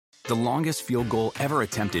The longest field goal ever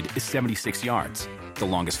attempted is 76 yards. The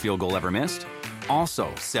longest field goal ever missed? Also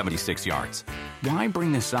 76 yards. Why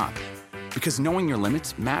bring this up? Because knowing your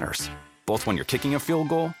limits matters, both when you're kicking a field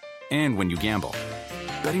goal and when you gamble.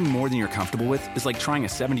 Betting more than you're comfortable with is like trying a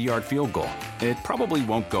 70-yard field goal. It probably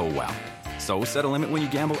won't go well. So set a limit when you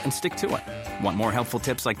gamble and stick to it. Want more helpful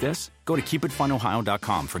tips like this? Go to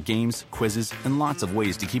keepitfunohio.com for games, quizzes, and lots of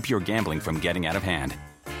ways to keep your gambling from getting out of hand.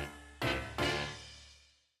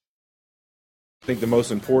 I think the most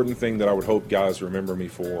important thing that I would hope guys remember me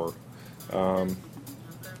for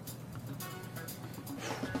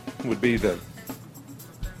would be that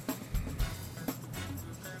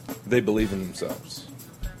they believe in themselves.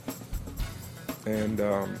 And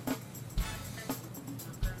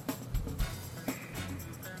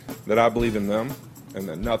that I believe in them, and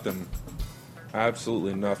that nothing,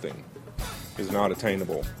 absolutely nothing, is not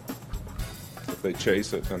attainable. If they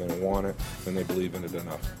chase it and they want it, then they believe in it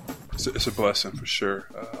enough. It's a blessing for sure.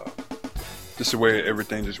 Just the way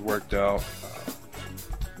everything just worked out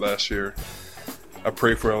last year. I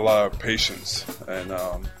pray for a lot of patience and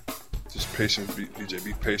just patience, BJ,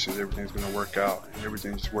 be patient. Everything's going to work out, and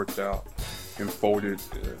everything just worked out and folded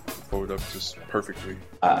up just perfectly.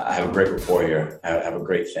 I have a great rapport here. I have a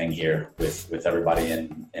great thing here with everybody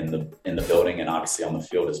in the building and obviously on the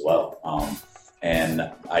field as well. And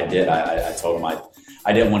I told him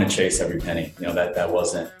I didn't want to chase every penny. You know, that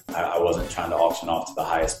wasn't, I wasn't trying to auction off to the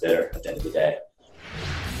highest bidder at the end of the day.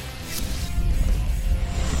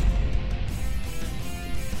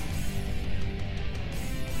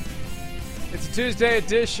 It's a Tuesday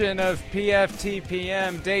edition of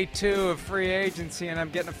PFTPM, day 2 of free agency, and I'm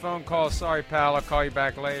getting a phone call. Sorry, pal, I'll call you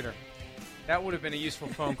back later. That would have been a useful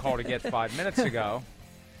phone call to get 5 minutes ago.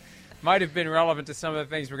 Might have been relevant to some of the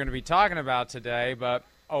things we're going to be talking about today, but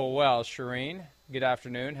oh well. Shireen, good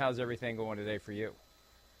afternoon. How's everything going today for you?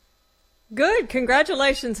 Good.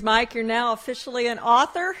 Congratulations, Mike. You're now officially an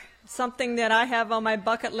author, something that I have on my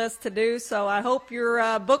bucket list to do, so I hope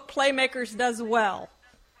your book Playmakers does well.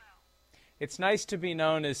 It's nice to be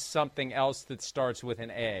known as something else that starts with an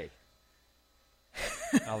A.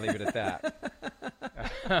 I'll leave it at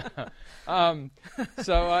that.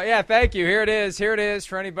 Yeah, thank you. Here it is. Here it is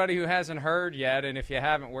for anybody who hasn't heard yet. And if you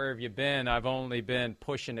haven't, where have you been? I've only been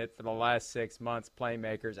pushing it for the last 6 months.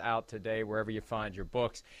 Playmakers out today, wherever you find your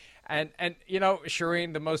books. And you know,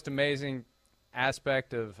 Shireen, the most amazing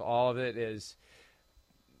aspect of all of it is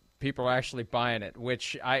people are actually buying it,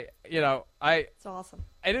 which it's awesome.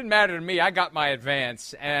 It didn't matter to me. I got my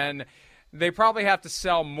advance, and they probably have to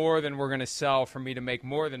sell more than we're going to sell for me to make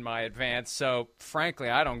more than my advance. So, frankly,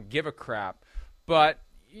 I don't give a crap. But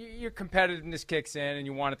your competitiveness kicks in, and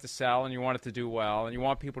you want it to sell, and you want it to do well, and you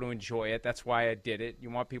want people to enjoy it. That's why I did it.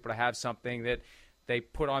 You want people to have something that they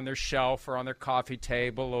put on their shelf or on their coffee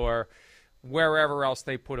table or wherever else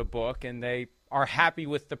they put a book, and they are happy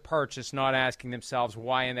with the purchase, not asking themselves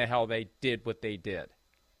why in the hell they did what they did.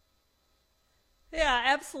 Yeah,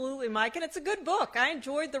 absolutely, Mike. And it's a good book. I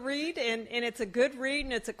enjoyed the read, and it's a good read,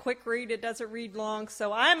 and it's a quick read. It doesn't read long.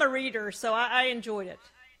 So I'm a reader, so I enjoyed it.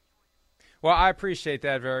 Well, I appreciate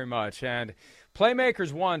that very much. And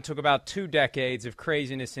Playmakers 1 took about 2 decades of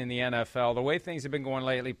craziness in the NFL. The way things have been going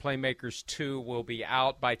lately, Playmakers 2 will be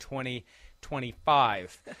out by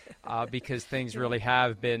 2025 because things really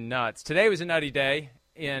have been nuts. Today was a nutty day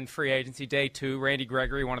in free agency, day 2. Randy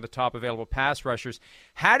Gregory, one of the top available pass rushers,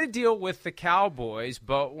 had to deal with the Cowboys,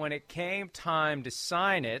 but when it came time to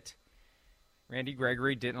sign it, Randy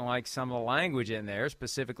Gregory didn't like some of the language in there.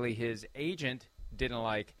 Specifically, his agent didn't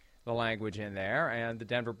like the language in there, and the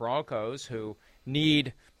Denver Broncos, who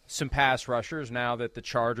need some pass rushers now that the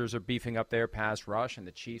Chargers are beefing up their pass rush, and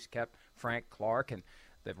the Chiefs kept Frank Clark, and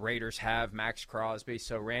the Raiders have Max Crosby.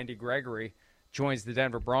 So Randy Gregory joins the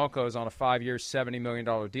Denver Broncos on a 5-year, $70 million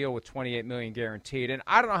deal with $28 million guaranteed. And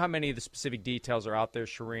I don't know how many of the specific details are out there,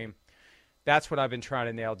 Shareem. That's what I've been trying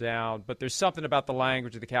to nail down. But there's something about the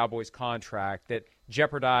language of the Cowboys contract that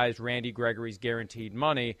jeopardized Randy Gregory's guaranteed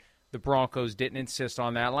money. The Broncos didn't insist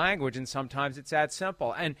on that language, and sometimes it's that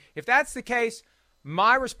simple. And if that's the case,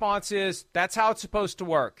 my response is that's how it's supposed to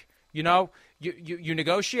work. You know, you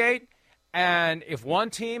negotiate, and if one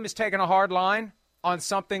team is taking a hard line on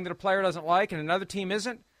something that a player doesn't like and another team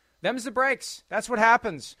isn't, them's the breaks. That's what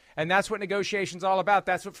happens, and that's what negotiation's all about.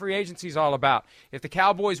 That's what free agency's all about. If the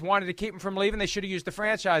Cowboys wanted to keep him from leaving, they should have used the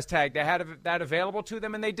franchise tag. They had that available to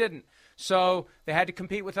them, and they didn't. So they had to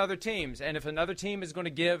compete with other teams, and if another team is going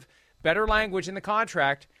to give better language in the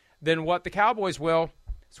contract than what the Cowboys will,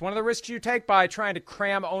 it's one of the risks you take by trying to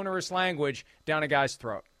cram onerous language down a guy's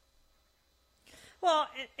throat. Well,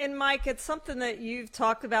 and Mike, it's something that you've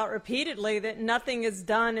talked about repeatedly, that nothing is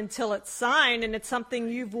done until it's signed, and it's something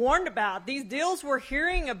you've warned about. These deals we're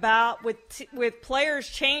hearing about with players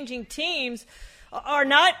changing teams are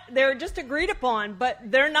not, they're just agreed upon, but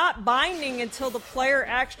they're not binding until the player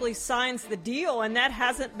actually signs the deal, and that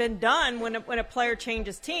hasn't been done when a player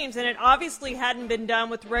changes teams, and it obviously hadn't been done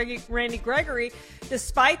with Randy Gregory,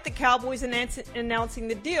 despite the Cowboys announcing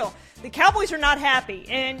the deal. The Cowboys are not happy,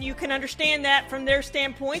 and you can understand that from their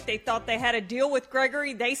standpoint. They thought they had a deal with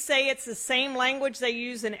Gregory. They say it's the same language they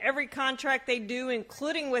use in every contract they do,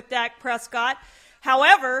 including with Dak Prescott.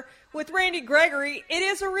 However, with Randy Gregory, it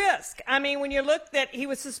is a risk. I mean, when you look that he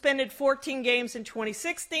was suspended 14 games in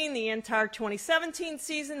 2016, the entire 2017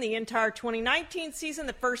 season, the entire 2019 season,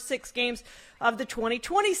 the first 6 games of the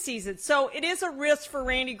 2020 season. So it is a risk for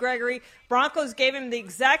Randy Gregory. Broncos gave him the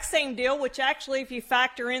exact same deal, which actually, if you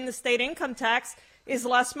factor in the state income tax, is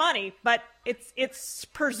less money. But it's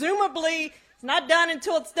presumably... It's not done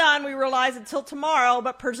until it's done, we realize, until tomorrow,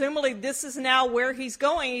 but presumably this is now where he's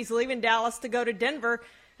going. He's leaving Dallas to go to Denver,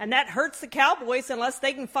 and that hurts the Cowboys unless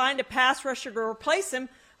they can find a pass rusher to replace him,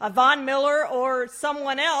 a Von Miller or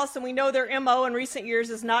someone else, and we know their MO in recent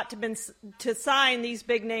years is not to sign these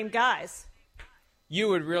big-name guys. You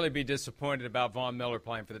would really be disappointed about Von Miller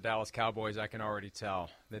playing for the Dallas Cowboys. I can already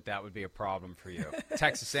tell that would be a problem for you.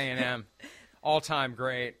 Texas A&M, all-time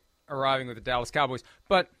great, arriving with the Dallas Cowboys.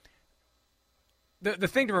 But the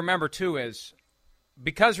thing to remember, too, is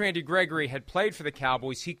because Randy Gregory had played for the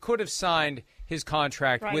Cowboys, he could have signed his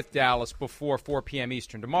contract with Dallas before 4 p.m.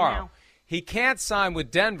 Eastern tomorrow. No. He can't sign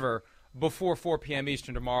with Denver before 4 p.m.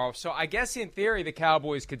 Eastern tomorrow. So I guess in theory the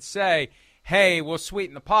Cowboys could say, hey, we'll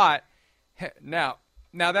sweeten the pot. Now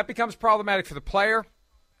that becomes problematic for the player.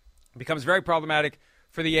 It becomes very problematic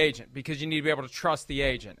for the agent because you need to be able to trust the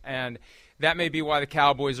agent. And that may be why the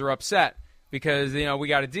Cowboys are upset. Because, we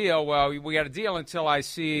got a deal. Well, we got a deal until I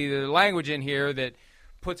see the language in here that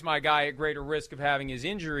puts my guy at greater risk of having his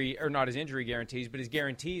injury, or not his injury guarantees, but his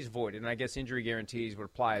guarantees voided. And I guess injury guarantees would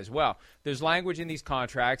apply as well. There's language in these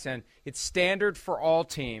contracts, and it's standard for all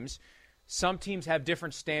teams. Some teams have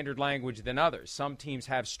different standard language than others. Some teams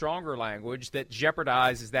have stronger language that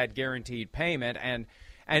jeopardizes that guaranteed payment, and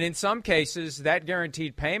in some cases, that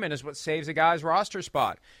guaranteed payment is what saves a guy's roster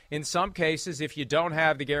spot. In some cases, if you don't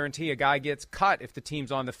have the guarantee, a guy gets cut if the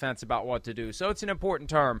team's on the fence about what to do. So it's an important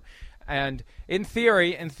term. And in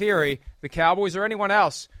theory, the Cowboys or anyone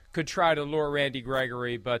else could try to lure Randy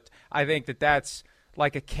Gregory, but I think that's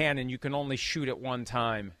like a cannon. You can only shoot it one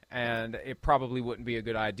time, and it probably wouldn't be a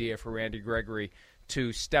good idea for Randy Gregory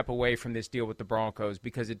to step away from this deal with the Broncos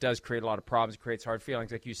because it does create a lot of problems. It creates hard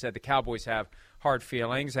feelings. Like you said, the Cowboys have hard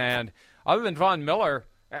feelings. And other than Von Miller,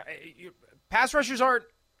 pass rushers aren't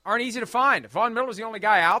easy to find. Von Miller's the only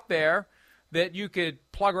guy out there that you could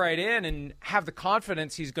plug right in and have the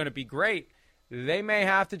confidence he's going to be great. They may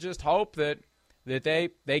have to just hope that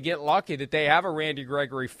they get lucky, that they have a Randy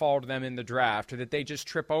Gregory fall to them in the draft, or that they just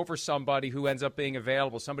trip over somebody who ends up being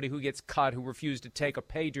available, somebody who gets cut, who refused to take a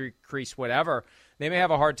pay decrease, whatever. They may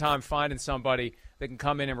have a hard time finding somebody that can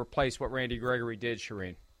come in and replace what Randy Gregory did,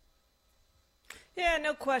 Shireen. Yeah,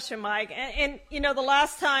 no question, Mike. And the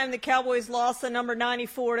last time the Cowboys lost the number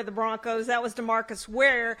 94 to the Broncos, that was DeMarcus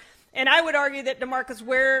Ware. And I would argue that DeMarcus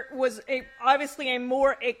Ware was obviously a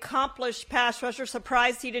more accomplished pass rusher.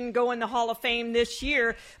 Surprised he didn't go in the Hall of Fame this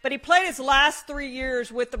year. But he played his last 3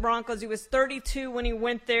 years with the Broncos. He was 32 when he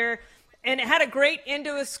went there. And it had a great end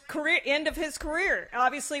of his career.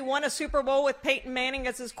 Obviously won a Super Bowl with Peyton Manning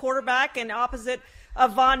as his quarterback and opposite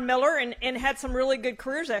of Von Miller, and had some really good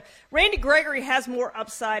careers there. Randy Gregory has more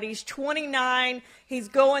upside. He's 29. He's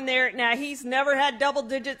going there. Now, he's never had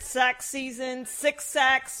double-digit sack season. 6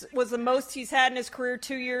 sacks was the most he's had in his career,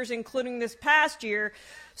 2 years, including this past year.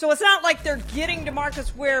 So it's not like they're getting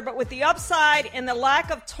DeMarcus Ware, but with the upside and the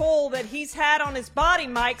lack of toll that he's had on his body,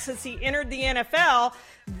 Mike, since he entered the NFL,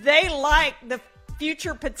 they like the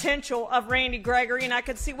future potential of Randy Gregory, and I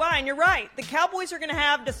could see why. And you're right. The Cowboys are going to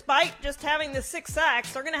have, despite just having the 6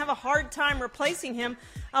 sacks, they're going to have a hard time replacing him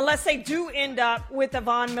unless they do end up with a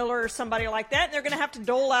Von Miller or somebody like that. And they're going to have to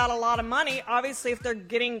dole out a lot of money, obviously, if they're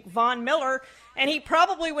getting Von Miller. And he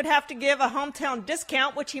probably would have to give a hometown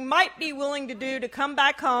discount, which he might be willing to do to come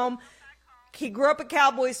back home. He grew up a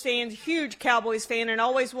Cowboys fan, huge Cowboys fan, and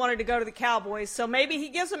always wanted to go to the Cowboys. So maybe he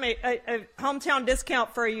gives him a hometown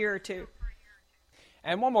discount for a year or two.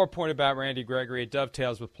 And one more point about Randy Gregory. It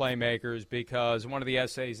dovetails with Playmakers because one of the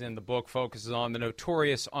essays in the book focuses on the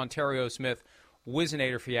notorious Onterrio Smith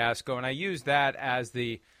Whizzinator fiasco, and I use that as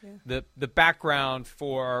the background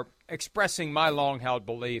for expressing my long-held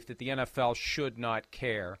belief that the NFL should not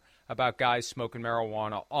care about guys smoking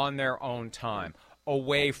marijuana on their own time,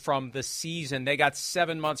 away from the season. They got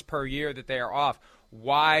 7 months per year that they are off.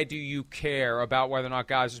 Why do you care about whether or not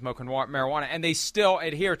guys are smoking marijuana? And they still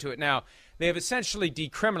adhere to it. Now, they have essentially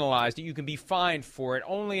decriminalized it. You can be fined for it.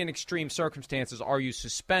 Only in extreme circumstances are you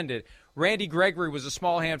suspended. Randy Gregory was a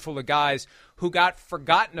small handful of guys who got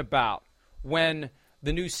forgotten about when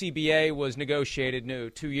the new CBA was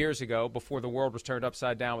negotiated 2 years ago, before the world was turned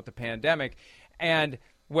upside down with the pandemic. And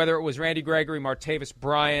whether it was Randy Gregory, Martavis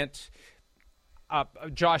Bryant,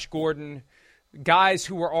 Josh Gordon, guys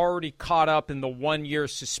who were already caught up in the 1-year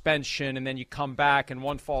suspension, and then you come back and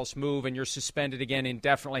one false move and you're suspended again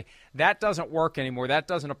indefinitely. That doesn't work anymore. That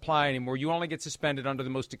doesn't apply anymore. You only get suspended under the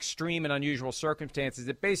most extreme and unusual circumstances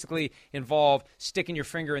that basically involve sticking your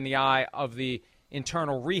finger in the eye of the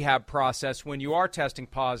internal rehab process when you are testing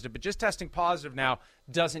positive. But just testing positive now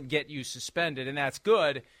doesn't get you suspended, and that's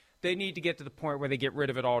good. They need to get to the point where they get rid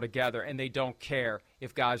of it altogether, and they don't care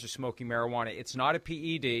if guys are smoking marijuana. It's not a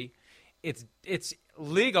PED. It's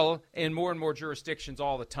legal in more and more jurisdictions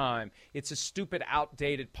all the time. It's a stupid,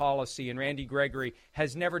 outdated policy, and Randy Gregory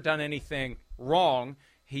has never done anything wrong.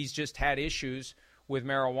 He's just had issues with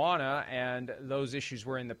marijuana, and those issues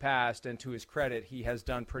were in the past, and to his credit, he has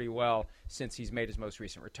done pretty well since he's made his most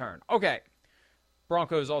recent return. Okay.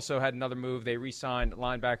 Broncos also had another move. They re-signed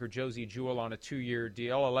linebacker Josie Jewell on a 2-year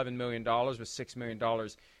deal, $11 million with $6 million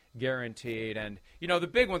guaranteed. And, the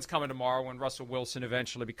big one's coming tomorrow when Russell Wilson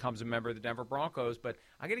eventually becomes a member of the Denver Broncos. But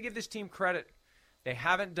I got to give this team credit. They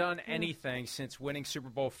haven't done anything since winning Super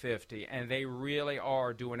Bowl 50, and they really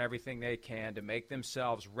are doing everything they can to make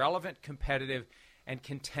themselves relevant, competitive, and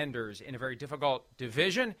contenders in a very difficult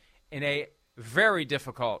division, in a very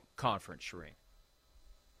difficult conference, Shireen.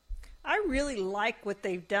 I really like what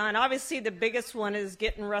they've done. Obviously, the biggest one is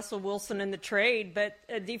getting Russell Wilson in the trade, but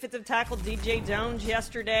defensive tackle DJ Jones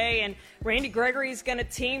yesterday, and Randy Gregory's going to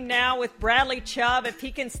team now with Bradley Chubb if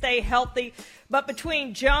he can stay healthy. But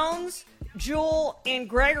between Jones, Jewell, and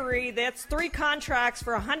Gregory, that's 3 contracts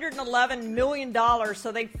for $111 million.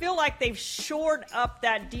 So they feel like they've shored up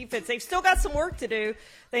that defense. They've still got some work to do.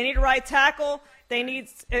 They need a right tackle. They need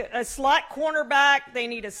a slot cornerback. They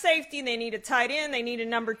need a safety. They need a tight end. They need a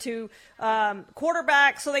number 2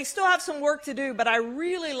 quarterback. So they still have some work to do, but I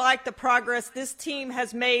really like the progress this team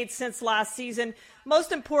has made since last season.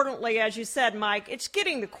 Most importantly, as you said, Mike, it's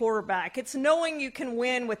getting the quarterback. It's knowing you can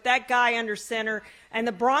win with that guy under center, and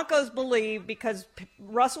the Broncos believe, because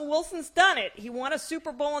Russell Wilson's done it. He won a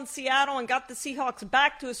Super Bowl in Seattle and got the Seahawks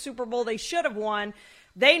back to a Super Bowl they should have won.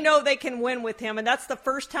 They know they can win with him, and that's the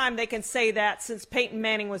first time they can say that since Peyton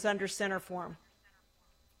Manning was under center for him.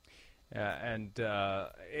 Yeah, and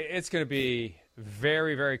it's going to be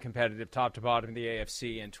very, very competitive top to bottom in the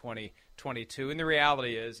AFC in 2022. And the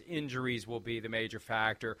reality is injuries will be the major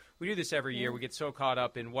factor. We do this every year. We get so caught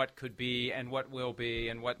up in what could be and what will be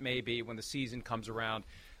and what may be when the season comes around.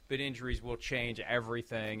 But injuries will change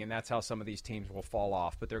everything, and that's how some of these teams will fall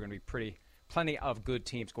off. But there are going to be plenty of good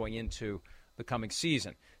teams going into the coming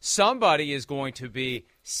season. Somebody is going to be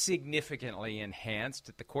significantly enhanced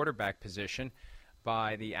at the quarterback position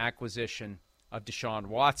by the acquisition of Deshaun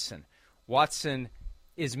Watson. Watson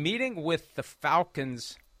is meeting with the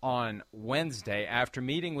Falcons on Wednesday after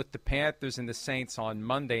meeting with the Panthers and the Saints on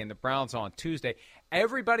Monday and the Browns on Tuesday.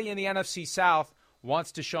 Everybody in the NFC South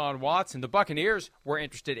wants Deshaun Watson. The Buccaneers were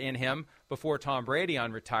interested in him before Tom Brady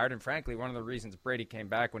unretired, and frankly, one of the reasons Brady came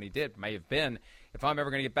back when he did may have been, if I'm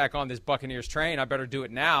ever going to get back on this Buccaneers train, I better do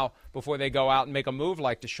it now before they go out and make a move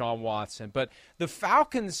like Deshaun Watson. But the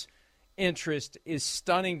Falcons' interest is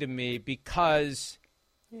stunning to me because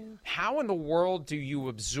how in the world do you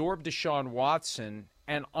absorb Deshaun Watson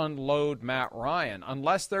and unload Matt Ryan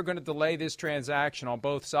unless they're going to delay this transaction on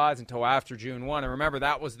both sides until after June 1? And remember,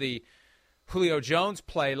 that was the Julio Jones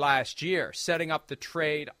play last year, setting up the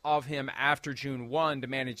trade of him after June 1 to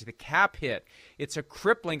manage the cap hit. It's a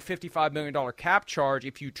crippling $55 million cap charge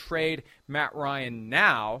if you trade Matt Ryan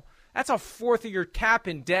now. That's a fourth of your cap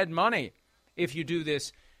in dead money if you do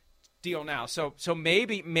this deal now. So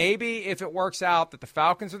maybe if it works out that the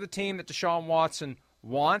Falcons are the team that Deshaun Watson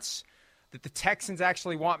wants, that the Texans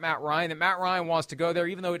actually want Matt Ryan, that Matt Ryan wants to go there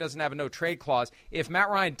even though he doesn't have a no-trade clause. If Matt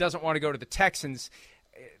Ryan doesn't want to go to the Texans,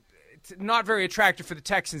 it's not very attractive for the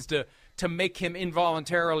Texans to make him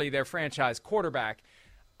involuntarily their franchise quarterback.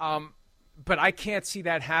 But I can't see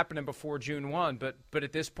that happening before June 1. But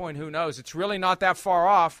at this point, who knows? It's really not that far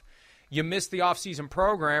off. You missed the offseason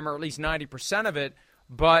program, or at least 90% of it.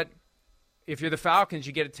 But if you're the Falcons,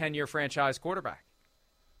 you get a 10-year franchise quarterback.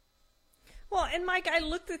 Well, and Mike, I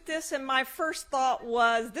looked at this and my first thought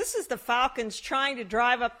was, this is the Falcons trying to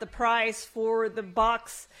drive up the price for the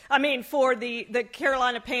for the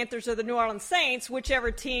Carolina Panthers or the New Orleans Saints,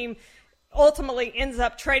 whichever team ultimately ends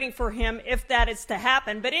up trading for him if that is to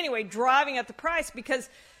happen. But anyway, driving up the price because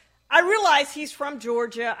I realize he's from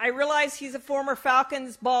Georgia. I realize he's a former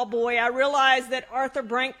Falcons ball boy. I realize that Arthur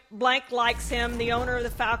Blank likes him, the owner of the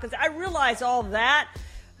Falcons. I realize all that.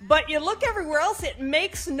 But you look everywhere else, it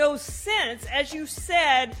makes no sense. As you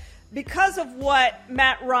said, because of what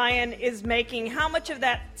Matt Ryan is making, how much of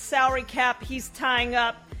that salary cap he's tying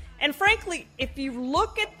up. And frankly, if you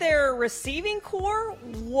look at their receiving core,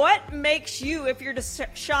 what makes you, if you're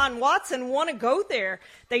Deshaun Watson, want to go there?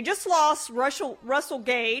 They just lost Russell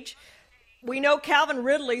Gage. We know Calvin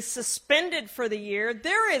Ridley's suspended for the year.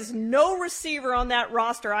 There is no receiver on that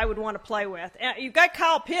roster I would want to play with. You've got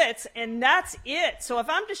Kyle Pitts, and that's it. So if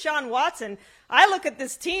I'm Deshaun Watson, I look at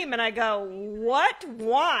this team and I go, what?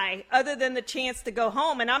 Why? Other than the chance to go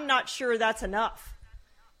home, and I'm not sure that's enough.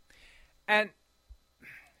 And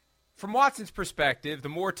from Watson's perspective, the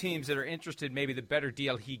more teams that are interested, maybe the better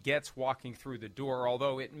deal he gets walking through the door,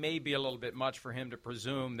 although it may be a little bit much for him to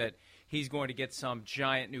presume that he's going to get some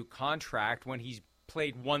giant new contract when he's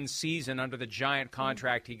played one season under the giant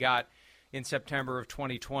contract he got in September of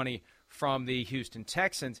 2020 from the Houston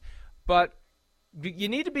Texans. But you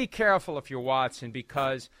need to be careful if you're Watson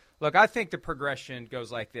because, look, I think the progression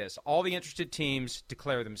goes like this. All the interested teams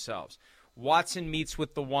declare themselves. Watson meets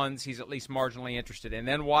with the ones he's at least marginally interested in.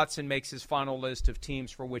 Then Watson makes his final list of teams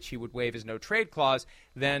for which he would waive his no-trade clause.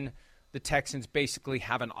 Then the Texans basically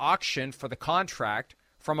have an auction for the contract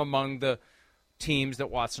from among the teams that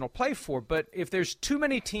Watson will play for. But if there's too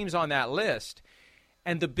many teams on that list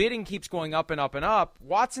and the bidding keeps going up and up and up,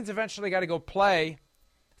 Watson's eventually got to go play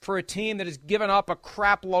for a team that has given up a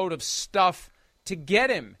crap load of stuff to get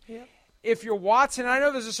him. Yep. If you're Watson, I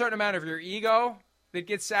know there's a certain amount of your ego that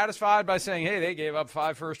gets satisfied by saying, hey, they gave up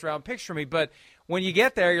 5 first-round picks for me. But when you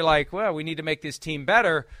get there, you're like, well, we need to make this team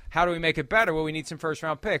better. How do we make it better? Well, we need some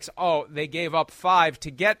first-round picks. Oh, they gave up 5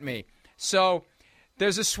 to get me. So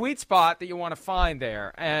there's a sweet spot that you want to find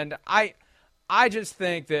there. And I just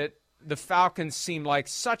think that the Falcons seem like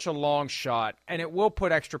such a long shot, and it will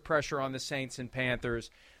put extra pressure on the Saints and Panthers.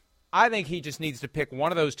 I think he just needs to pick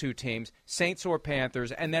one of those two teams, Saints or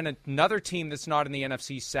Panthers, and then another team that's not in the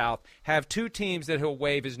NFC South. Have 2 teams that he'll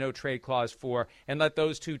waive his no-trade clause for, and let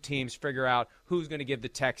those 2 teams figure out who's going to give the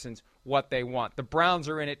Texans what they want. The Browns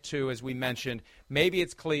are in it, too, as we mentioned. Maybe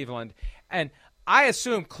it's Cleveland. And I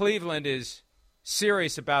assume Cleveland is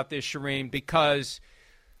serious about this, Shireen, because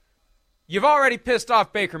you've already pissed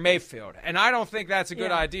off Baker Mayfield, and I don't think that's a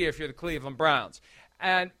good idea if you're the Cleveland Browns.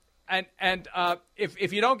 And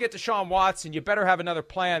if you don't get Deshaun Watson, you better have another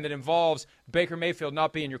plan that involves Baker Mayfield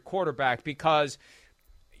not being your quarterback because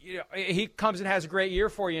he comes and has a great year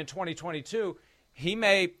for you in 2022. He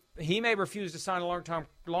may refuse to sign a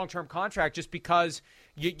long-term contract just because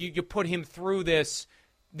you put him through this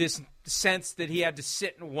sense that he had to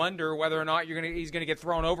sit and wonder whether or not he's going to get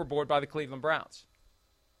thrown overboard by the Cleveland Browns.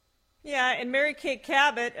 Yeah, and Mary Kay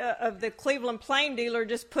Cabot of the Cleveland Plain Dealer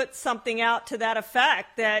just put something out to that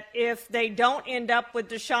effect, that if they don't end up with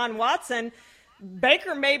Deshaun Watson,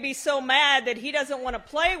 Baker may be so mad that he doesn't want to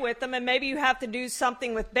play with them, and maybe you have to do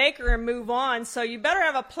something with Baker and move on. So you better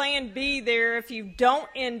have a plan B there if you don't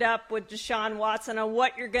end up with Deshaun Watson on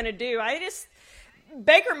what you're going to do.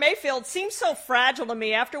 Baker Mayfield seems so fragile to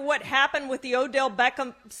me after what happened with the Odell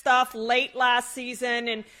Beckham stuff late last season,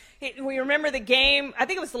 and we remember the game, I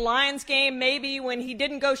think it was the Lions game maybe, when he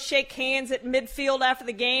didn't go shake hands at midfield after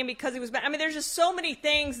the game because he was bad. I mean, there's just so many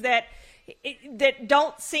things that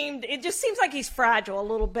don't seem – it just seems like he's fragile a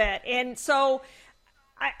little bit. And so,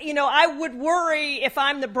 I would worry if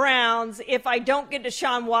I'm the Browns if I don't get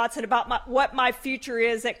Deshaun Watson about what my future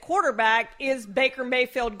is at quarterback. Is Baker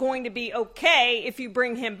Mayfield going to be okay if you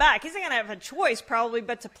bring him back? He's not going to have a choice probably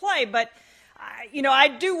but to play, but – I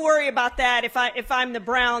do worry about that if I'm the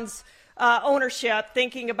Browns ownership,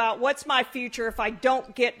 thinking about what's my future if I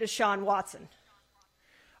don't get Deshaun Watson.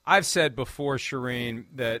 I've said before, Shireen,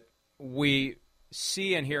 that we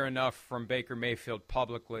see and hear enough from Baker Mayfield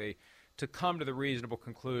publicly to come to the reasonable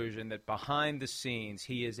conclusion that behind the scenes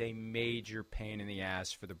he is a major pain in the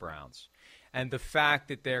ass for the Browns. And the fact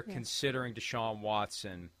that they're considering Deshaun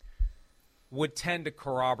Watson would tend to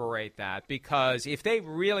corroborate that, because if they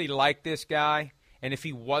really like this guy and if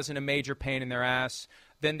he wasn't a major pain in their ass,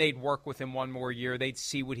 then they'd work with him one more year. They'd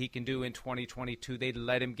see what he can do in 2022. They'd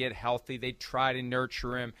let him get healthy. They'd try to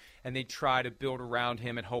nurture him, and they'd try to build around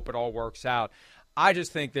him and hope it all works out. I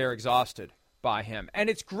just think they're exhausted by him. And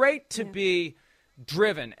it's great to be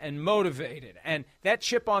driven and motivated. And that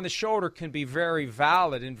chip on the shoulder can be very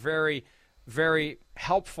valid and very, very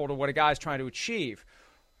helpful to what a guy's trying to achieve.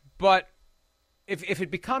 But if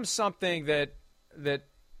it becomes something that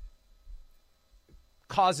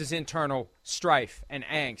causes internal strife and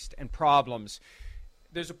angst and problems,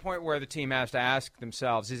 there's a point where the team has to ask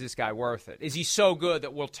themselves, is this guy worth it? Is he so good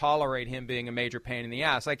that we'll tolerate him being a major pain in the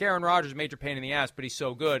ass? Like Aaron Rodgers, major pain in the ass, but he's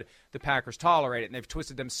so good the Packers tolerate it, and they've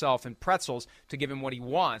twisted themselves in pretzels to give him what he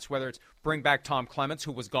wants, whether it's bring back Tom Clements,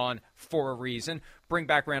 who was gone for a reason, bring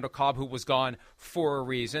back Randall Cobb, who was gone for a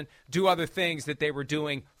reason, do other things that they were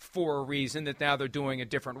doing for a reason that now they're doing a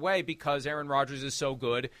different way because Aaron Rodgers is so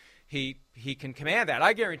good. He can command that.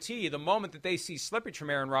 I guarantee you the moment that they see slippage from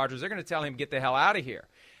Aaron Rodgers, they're going to tell him, get the hell out of here.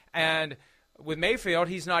 And with Mayfield,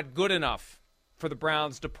 he's not good enough for the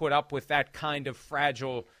Browns to put up with that kind of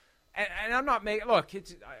fragile. And I'm not making – look,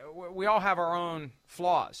 we all have our own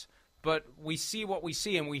flaws. But we see what we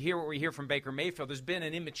see and we hear what we hear from Baker Mayfield. There's been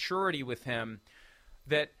an immaturity with him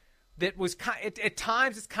that was at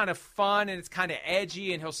times it's kind of fun and it's kind of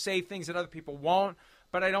edgy and he'll say things that other people won't.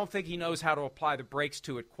 But I don't think he knows how to apply the brakes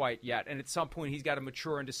to it quite yet. And at some point, he's got to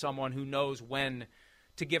mature into someone who knows when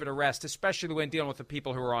to give it a rest, especially when dealing with the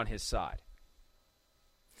people who are on his side.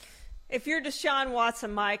 If you're Deshaun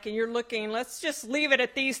Watson, Mike, and you're looking, let's just leave it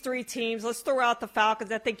at these three teams. Let's throw out the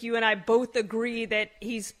Falcons. I think you and I both agree that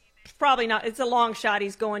he's probably not – it's a long shot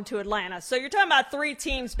he's going to Atlanta. So you're talking about three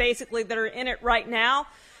teams basically that are in it right now.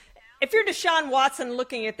 If you're Deshaun Watson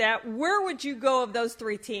looking at that, where would you go of those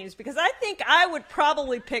three teams? Because I think I would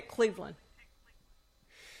probably pick Cleveland.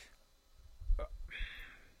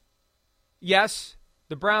 Yes,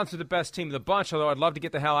 the Browns are the best team of the bunch, although I'd love to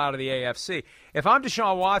get the hell out of the AFC. If I'm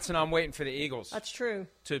Deshaun Watson, I'm waiting for the Eagles. That's true.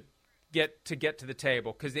 To get to the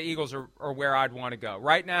table because the Eagles are where I'd want to go.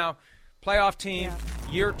 Right now, playoff team,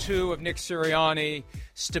 year 2 of Nick Sirianni,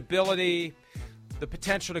 stability, the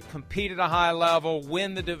potential to compete at a high level,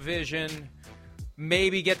 win the division,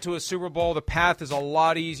 maybe get to a Super Bowl. The path is a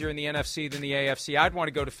lot easier in the NFC than the AFC. I'd want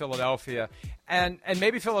to go to Philadelphia. And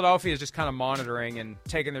maybe Philadelphia is just kind of monitoring and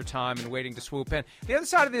taking their time and waiting to swoop in. The other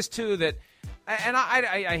side of this, too, that – and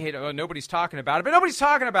I hate it. Nobody's talking about it, but nobody's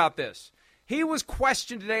talking about this. He was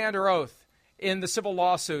questioned today under oath in the civil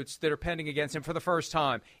lawsuits that are pending against him for the first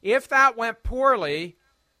time. If that went poorly –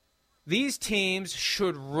 these teams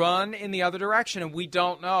should run in the other direction, and we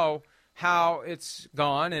don't know how it's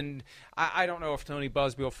gone. And I don't know if Tony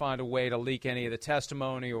Busby will find a way to leak any of the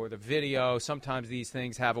testimony or the video. Sometimes these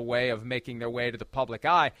things have a way of making their way to the public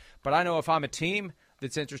eye. But I know if I'm a team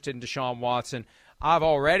that's interested in Deshaun Watson, I've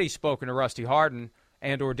already spoken to Rusty Hardin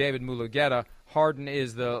and or David Mulugheta. Hardin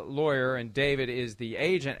is the lawyer and David is the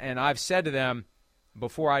agent. And I've said to them,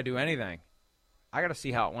 before I do anything, I got to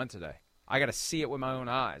see how it went today. I got to see it with my own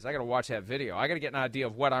eyes. I got to watch that video. I got to get an idea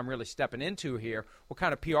of what I'm really stepping into here, what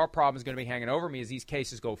kind of PR problem is going to be hanging over me as these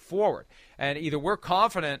cases go forward. And either we're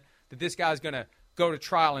confident that this guy's going to go to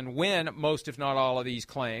trial and win most, if not all, of these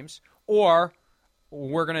claims, or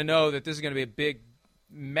we're going to know that this is going to be a big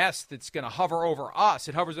mess that's going to hover over us.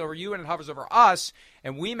 It hovers over you and it hovers over us,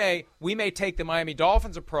 and we may take the Miami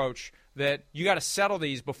Dolphins approach that you got to settle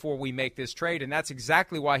these before we make this trade, and that's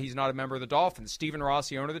exactly why he's not a member of the Dolphins. Stephen Ross,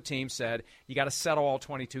 the owner of the team, said you got to settle all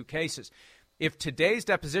 22 cases. If today's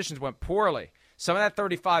depositions went poorly, some of that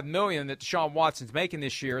 $35 million that Deshaun Watson's making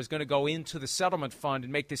this year is going to go into the settlement fund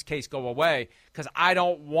and make this case go away, because I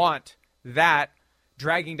don't want that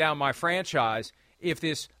dragging down my franchise if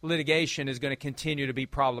this litigation is going to continue to be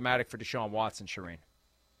problematic for Deshaun Watson, Shireen.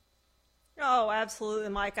 Oh, absolutely,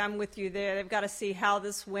 Mike. I'm with you there. They've got to see how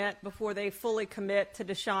this went before they fully commit to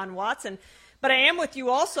Deshaun Watson. But I am with you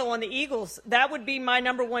also on the Eagles. That would be my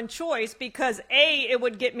number one choice because, A, it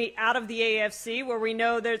would get me out of the AFC where we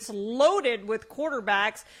know that it's loaded with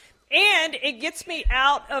quarterbacks, and it gets me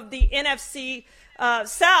out of the NFC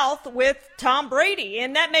South with Tom Brady.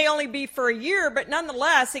 And that may only be for a year, but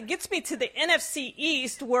nonetheless, it gets me to the NFC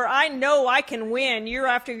East where I know I can win year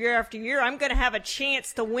after year after year. I'm going to have a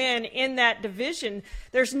chance to win in that division.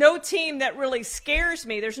 There's no team that really scares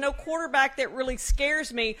me. There's no quarterback that really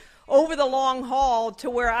scares me over the long haul to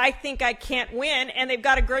where I think I can't win. And they've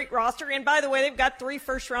got a great roster. And by the way, they've got 3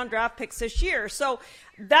 first-round draft picks this year. So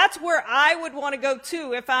that's where I would want to go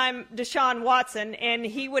to if I'm Deshaun Watson, and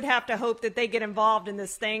he would have to hope that they get involved in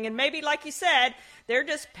this thing. And maybe, like you said, they're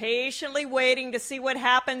just patiently waiting to see what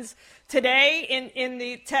happens today in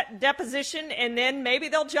the deposition, and then maybe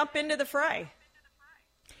they'll jump into the fray.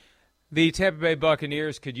 The Tampa Bay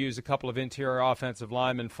Buccaneers could use a couple of interior offensive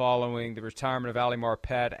linemen following the retirement of Ali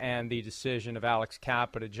Marpet and the decision of Alex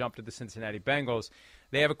Kappa to jump to the Cincinnati Bengals.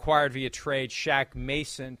 They have acquired via trade Shaq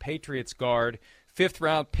Mason, Patriots guard,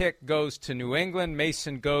 5th-round pick goes to New England.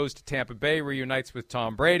 Mason goes to Tampa Bay, reunites with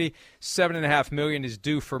Tom Brady. $7.5 million is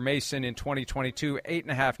due for Mason in 2022, $8.5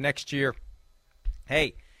 million next year.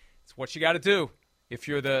 Hey, it's what you got to do if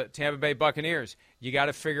you're the Tampa Bay Buccaneers. You got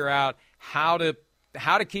to figure out how to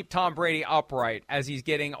keep Tom Brady upright as he's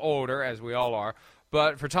getting older, as we all are.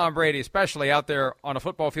 But for Tom Brady, especially out there on a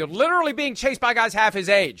football field, literally being chased by guys half his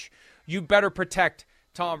age, you better protect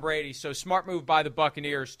Tom Brady. So smart move by the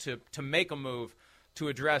Buccaneers to make a move to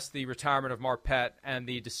address the retirement of Marpet and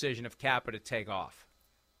the decision of Kappa to take off.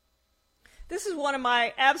 This is one of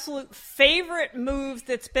my absolute favorite moves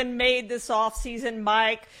that's been made this offseason,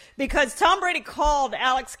 Mike, because Tom Brady called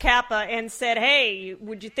Alex Kappa and said, hey,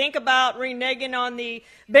 would you think about reneging on the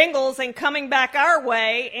Bengals and coming back our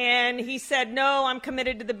way? And he said, no, I'm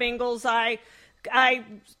committed to the Bengals. I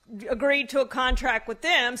agreed to a contract with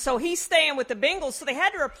them, so he's staying with the Bengals. So they had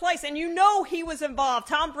to replace, and he was involved.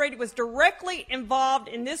 Tom Brady was directly involved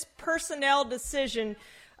in this personnel decision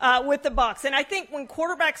with the Bucs. And I think when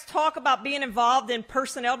quarterbacks talk about being involved in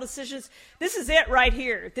personnel decisions, this is it right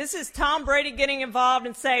here. This is Tom Brady getting involved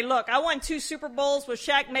and say, look, I won 2 Super Bowls with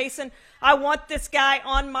Shaq Mason. I want this guy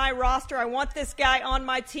on my roster. I want this guy on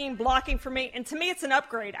my team blocking for me. And to me, it's an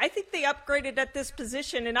upgrade. I think they upgraded at this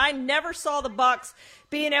position, and I never saw the Bucs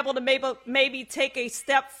being able to maybe take a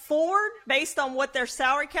step forward based on what their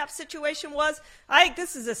salary cap situation was. I think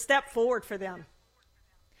this is a step forward for them.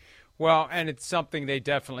 Well, and it's something they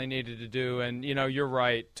definitely needed to do. And, you're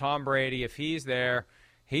right. Tom Brady, if he's there,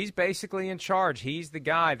 he's basically in charge. He's the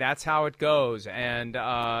guy. That's how it goes. And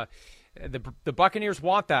the Buccaneers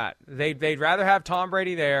want that. They'd rather have Tom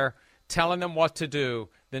Brady there telling them what to do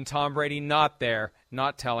than Tom Brady not there,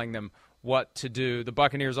 not telling them what to do. The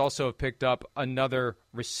Buccaneers also have picked up another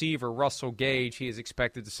receiver, Russell Gage. He is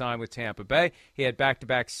expected to sign with Tampa Bay. He had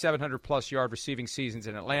back-to-back 700-plus yard receiving seasons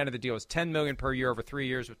in Atlanta. The deal is $10 million per year over 3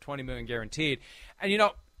 years with $20 million guaranteed. And,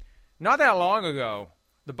 not that long ago,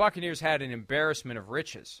 the Buccaneers had an embarrassment of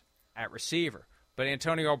riches at receiver. But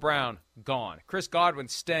Antonio Brown, gone. Chris Godwin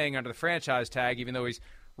staying under the franchise tag, even though he's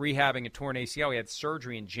rehabbing a torn ACL. He had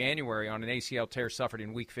surgery in January on an ACL tear suffered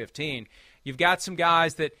in Week 15. You've got some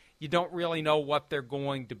guys that you don't really know what they're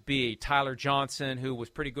going to be. Tyler Johnson, who was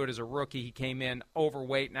pretty good as a rookie, he came in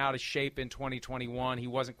overweight and out of shape in 2021. He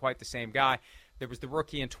wasn't quite the same guy. There was the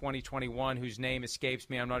rookie in 2021 whose name escapes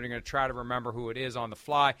me. I'm not even going to try to remember who it is on the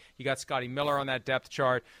fly. You got Scotty Miller on that depth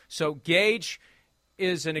chart. So Gage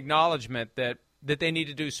is an acknowledgement that they need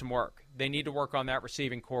to do some work. They need to work on that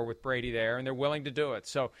receiving core with Brady there, and they're willing to do it.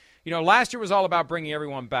 So, last year was all about bringing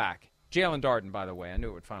everyone back. Jalen Darden, by the way, I knew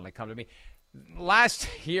it would finally come to me. Last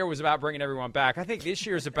year was about bringing everyone back. I think this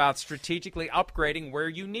year is about strategically upgrading where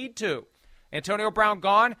you need to. Antonio Brown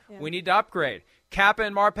gone, we need to upgrade. Kappa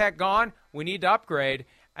and Marpet gone, we need to upgrade.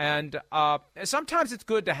 And sometimes it's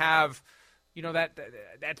good to have,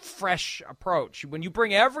 that fresh approach. When you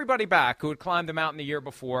bring everybody back who had climbed the mountain the year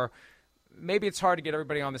before, maybe it's hard to get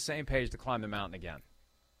everybody on the same page to climb the mountain again.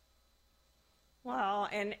 Well,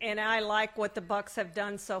 and I like what the Bucs have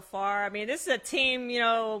done so far. I mean, this is a team,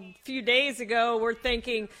 a few days ago we're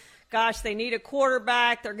thinking, gosh, they need a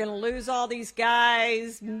quarterback. They're going to lose all these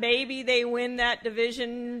guys. Maybe they win that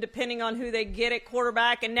division depending on who they get at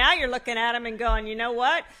quarterback. And now you're looking at them and going, you know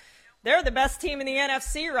what? They're the best team in the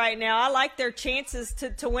NFC right now. I like their chances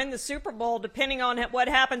to win the Super Bowl depending on what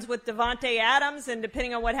happens with Devontae Adams and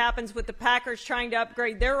depending on what happens with the Packers trying to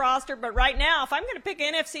upgrade their roster. But right now, if I'm going to pick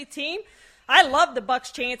an NFC team, I love the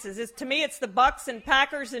Bucs' chances. To me, it's the Bucs and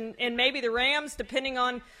Packers and maybe the Rams, depending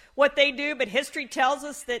on what they do. But history tells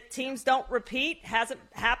us that teams don't repeat. Hasn't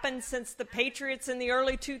happened since the Patriots in the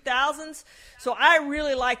early 2000s. So I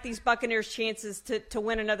really like these Buccaneers' chances to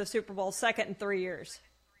win another Super Bowl, second in 3 years.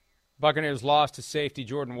 Buccaneers lost to safety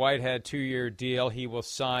Jordan Whitehead, 2-year deal. He will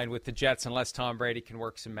sign with the Jets unless Tom Brady can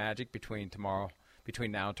work some magic between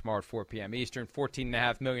now and tomorrow at 4 p.m. Eastern.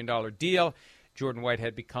 $14.5 million deal. Jordan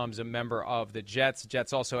Whitehead becomes a member of the Jets. The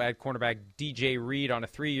Jets also add cornerback DJ Reed on a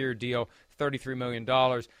 3-year deal, $33 million.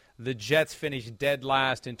 The Jets finished dead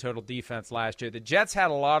last in total defense last year. The Jets had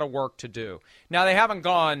a lot of work to do. Now, they haven't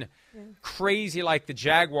gone crazy like the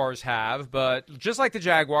Jaguars have, but just like the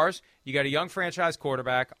Jaguars, you got a young franchise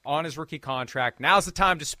quarterback on his rookie contract. Now's the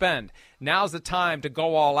time to spend. Now's the time to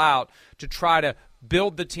go all out to try to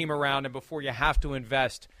build the team around him before you have to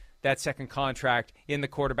invest that second contract in the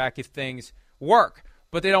quarterback if things work.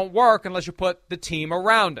 But they don't work unless you put the team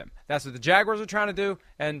around him. That's what the Jaguars are trying to do,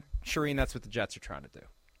 and Shireen, that's what the Jets are trying to do.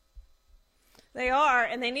 They are,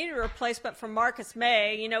 and they need a replacement for Marcus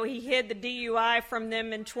May. He hid the DUI from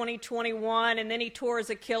them in 2021, and then he tore his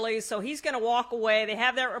Achilles, so he's going to walk away. They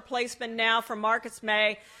have that replacement now for Marcus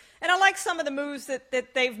May. And I like some of the moves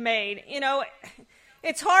that they've made. You know,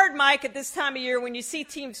 it's hard, Mike, at this time of year when you see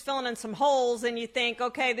teams filling in some holes and you think,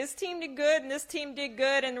 okay, this team did good and this team did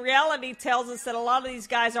good. And reality tells us that a lot of these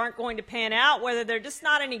guys aren't going to pan out, whether they're just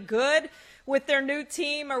not any good with their new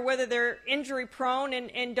team or whether they're injury prone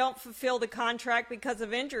and don't fulfill the contract because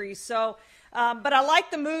of injuries. So, but I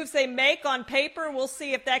like the moves they make on paper. We'll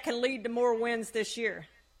see if that can lead to more wins this year.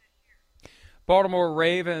 Baltimore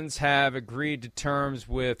Ravens have agreed to terms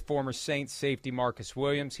with former Saints safety Marcus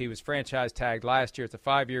Williams. He was franchise tagged last year. It's a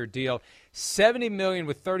 5-year deal, $70 million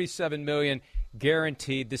with $37 million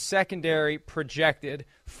guaranteed. The secondary projected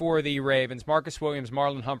for the Ravens: Marcus Williams,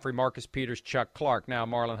 Marlon Humphrey, Marcus Peters, Chuck Clark. Now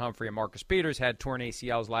Marlon Humphrey and Marcus Peters had torn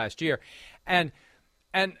ACLs last year, and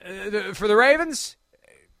for the Ravens,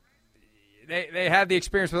 They had the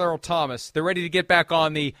experience with Earl Thomas. They're ready to get back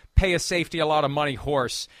on the pay a safety a lot of money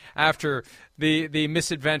horse after the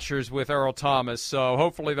misadventures with Earl Thomas. So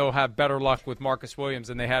hopefully they'll have better luck with Marcus Williams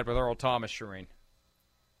than they had with Earl Thomas, Shireen.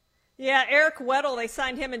 Yeah, Eric Weddle, they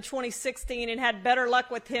signed him in 2016 and had better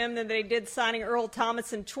luck with him than they did signing Earl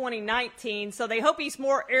Thomas in 2019. So they hope he's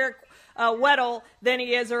more Eric Weddle than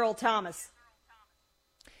he is Earl Thomas.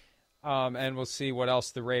 And we'll see what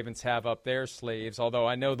else the Ravens have up their sleeves, although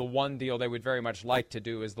I know the one deal they would very much like to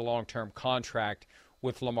do is the long-term contract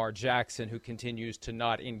with Lamar Jackson, who continues to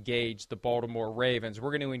not engage the Baltimore Ravens. We're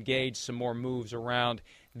going to engage some more moves around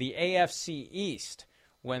the AFC East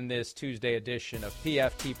when this Tuesday edition of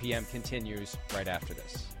PFTPM continues right after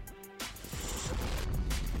this.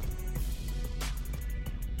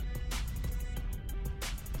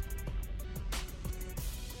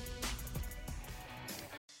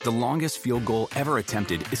 The longest field goal ever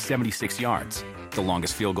attempted is 76 yards. The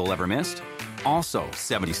longest field goal ever missed? Also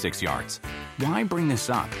 76 yards. Why bring this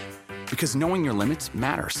up? Because knowing your limits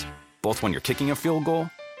matters, both when you're kicking a field goal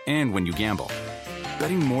and when you gamble.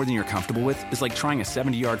 Betting more than you're comfortable with is like trying a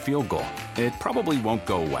 70-yard field goal. It probably won't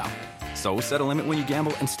go well. So set a limit when you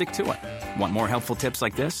gamble and stick to it. Want more helpful tips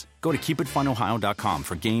like this? Go to keepitfunohio.com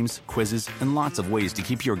for games, quizzes, and lots of ways to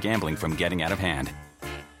keep your gambling from getting out of hand.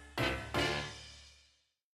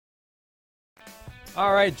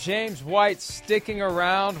 All right, James White sticking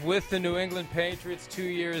around with the New England Patriots, 2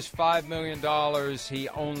 years, $5 million. He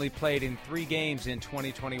only played in 3 games in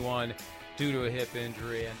 2021 due to a hip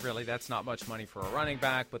injury, and really that's not much money for a running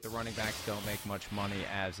back, but the running backs don't make much money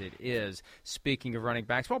as it is. Speaking of running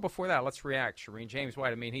backs, well, before that, let's react, Shireen. James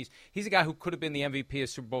White, I mean, he's a guy who could have been the MVP of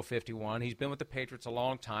Super Bowl 51. He's been with the Patriots a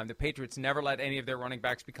long time. The Patriots never let any of their running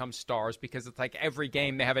backs become stars because it's like every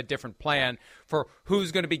game they have a different plan for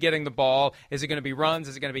who's going to be getting the ball. Is it going to be runs?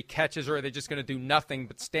 Is it going to be catches? Or are they just going to do nothing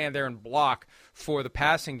but stand there and block for the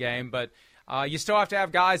passing game? But you still have to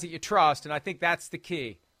have guys that you trust, and I think that's the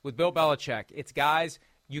key. With Bill Belichick, it's guys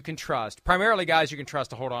you can trust, primarily guys you can trust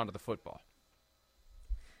to hold on to the football.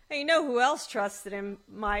 Hey, you know who else trusted him,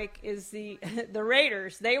 Mike, is the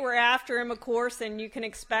Raiders. They were after him, of course, and you can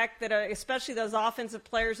expect that, especially those offensive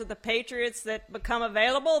players of the Patriots that become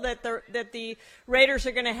available, that the Raiders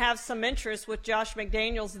are going to have some interest with Josh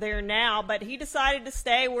McDaniels there now. But he decided to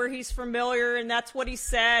stay where he's familiar, and that's what he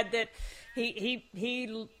said, that he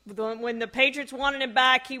when the Patriots wanted him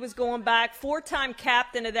back, he was going back, 4-time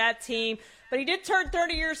captain of that team. But he did turn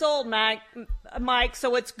 30 years old, Mike,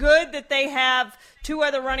 so it's good that they have 2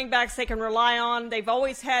 other running backs they can rely on. They've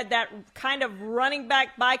always had that kind of running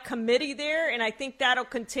back by committee there, and I think that'll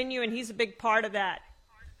continue, and he's a big part of that.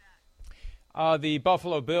 The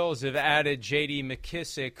Buffalo Bills have added J.D.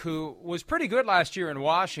 McKissick, who was pretty good last year in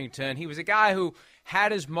Washington. He was a guy who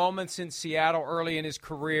had his moments in Seattle early in his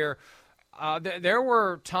career. There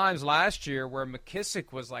were times last year where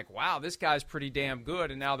McKissick was like, wow, this guy's pretty damn good.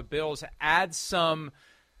 And now the Bills add some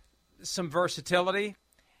versatility,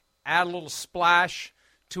 add a little splash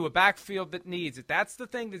to a backfield that needs it. That's the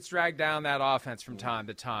thing that's dragged down that offense from time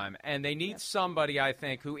to time. And they need somebody, I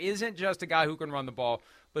think, who isn't just a guy who can run the ball,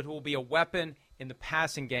 but who will be a weapon in the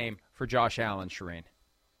passing game for Josh Allen, Shireen.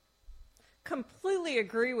 Completely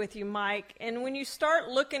agree with you, Mike. And when you start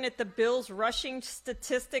looking at the Bills' rushing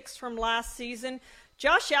statistics from last season,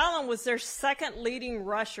 Josh Allen was their second leading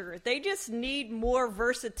rusher. They just need more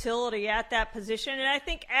versatility at that position. And I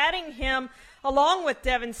think adding him along with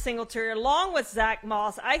Devin Singletary, along with Zach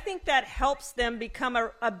Moss, I think that helps them become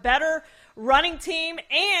a better running team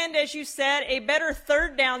and, as you said, a better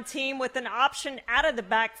third down team with an option out of the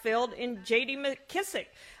backfield in J.D. McKissick.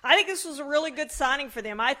 I think this was a really good signing for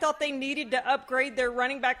them. I thought they needed to upgrade their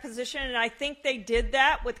running back position, and I think they did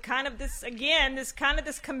that with kind of this, again, this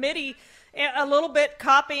committee a little bit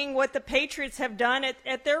copying what the Patriots have done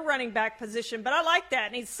at their running back position. But I like that.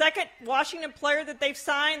 And he's second Washington player that they've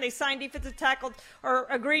signed. They signed defensive tackle, or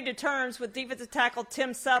agreed to terms with defensive tackle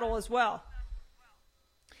Tim Settle as well.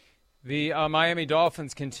 The Miami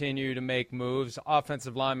Dolphins continue to make moves.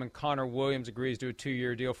 Offensive lineman Connor Williams agrees to a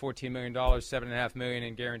 2-year deal, $14 million, $7.5 million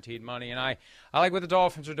in guaranteed money. And I like what the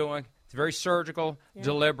Dolphins are doing. It's very surgical,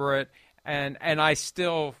 deliberate, and I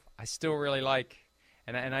still really like.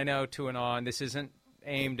 And I know to and on, this isn't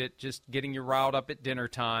aimed at just getting you riled up at dinner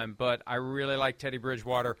time, but I really like Teddy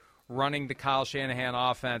Bridgewater running the Kyle Shanahan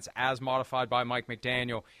offense as modified by Mike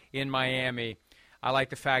McDaniel in Miami. I like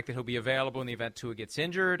the fact that he'll be available in the event Tua gets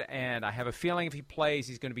injured, and I have a feeling if he plays,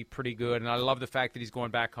 he's going to be pretty good, and I love the fact that he's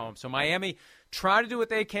going back home. So Miami trying to do what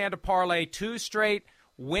they can to parlay 2 straight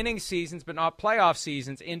winning seasons, but not playoff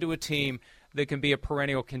seasons, into a team that can be a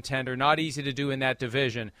perennial contender. Not easy to do in that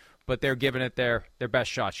division, but they're giving it their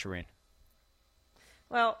best shot, Shireen.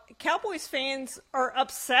 Well, Cowboys fans are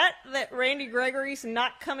upset that Randy Gregory's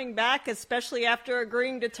not coming back, especially after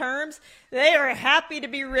agreeing to terms. They are happy to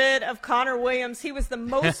be rid of Connor Williams. He was the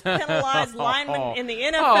most penalized lineman in the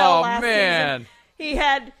NFL last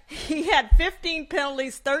season. He had 15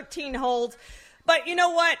 penalties, 13 holds. But you know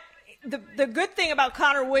what? The good thing about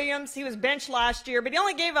Connor Williams, he was benched last year, but he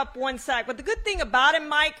only gave up 1 sack. But the good thing about him,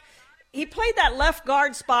 Mike, he played that left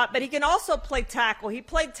guard spot, but he can also play tackle. He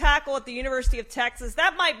played tackle at the University of Texas.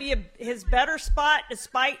 That might be his better spot,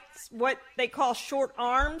 despite what they call short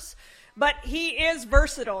arms. But he is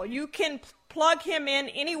versatile. You can plug him in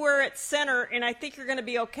anywhere at center, and I think you're going to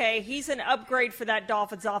be okay. He's an upgrade for that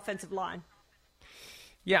Dolphins offensive line.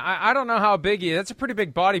 Yeah, I don't know how big he is. That's a pretty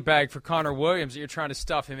big body bag for Connor Williams that you're trying to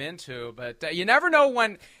stuff him into. But you never know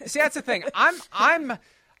when. See, that's the thing.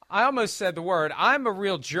 I almost said the word. I'm a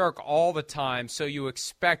real jerk all the time, so you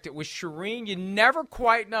expect it. With Shireen, you never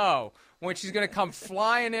quite know when she's going to come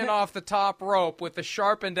flying in off the top rope with a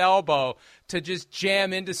sharpened elbow to just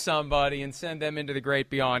jam into somebody and send them into the great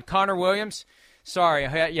beyond. Connor Williams, sorry,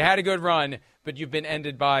 you had a good run, but you've been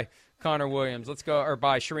ended by Connor Williams. Let's go, or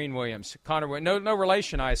by Shireen Williams. Connor, no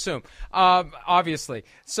relation, I assume, obviously.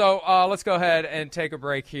 So let's go ahead and take a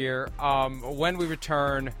break here. When we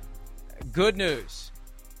return, good news.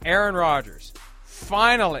 Aaron Rodgers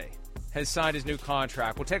finally has signed his new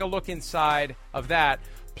contract. We'll take a look inside of that.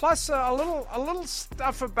 Plus a little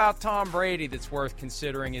stuff about Tom Brady that's worth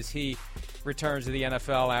considering as he returns to the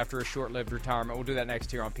NFL after a short-lived retirement. We'll do that next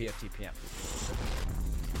here on PFTPM.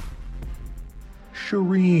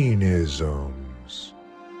 Shireenisms.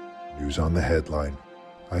 News on the headline.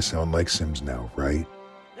 I sound like Sims now, right?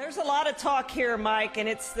 There's a lot of talk here, Mike, and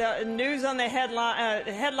it's the news on the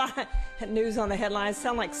headline. News on the headlines.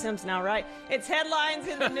 Sound like Sims now, right? It's headlines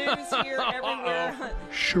in the news here everywhere.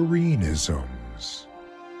 Shireenisms.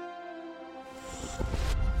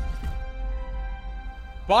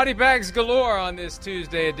 Body bags galore on this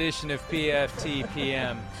Tuesday edition of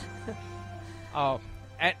PFTPM.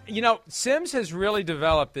 And, Sims has really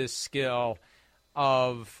developed this skill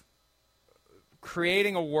of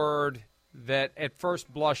creating a word that at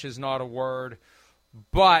first blush is not a word,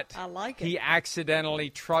 but I like it. He accidentally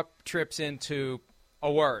trips into a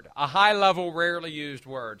word, a high-level, rarely used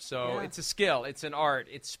word. So It's a skill. It's an art.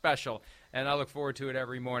 It's special, and I look forward to it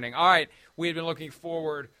every morning. All right, we had been looking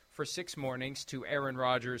forward for 6 mornings to Aaron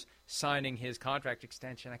Rodgers signing his contract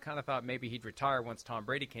extension. I kind of thought maybe he'd retire once Tom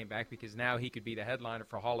Brady came back because now he could be the headliner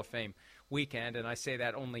for Hall of Fame weekend, and I say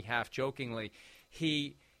that only half jokingly.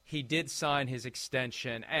 He did sign his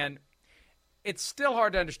extension, and it's still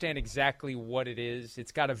hard to understand exactly what it is.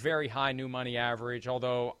 It's got a very high new money average,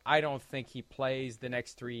 although I don't think he plays the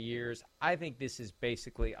next 3 years. I think this is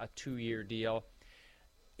basically a 2-year deal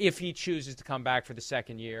if he chooses to come back for the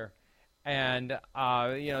second year. And,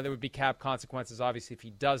 there would be cap consequences, obviously, if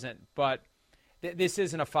he doesn't. But this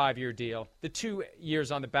isn't a 5-year deal. The 2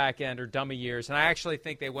 years on the back end are dummy years. And I actually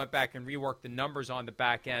think they went back and reworked the numbers on the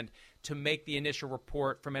back end to make the initial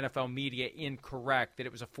report from NFL media incorrect, that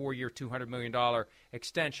it was a 4-year, $200 million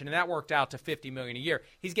extension. And that worked out to $50 million a year.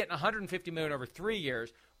 He's getting $150 million over 3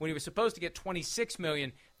 years when he was supposed to get $26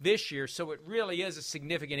 million this year. So it really is a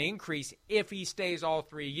significant increase if he stays all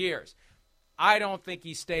 3 years. I don't think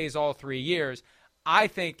he stays all 3 years. I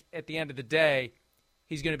think at the end of the day,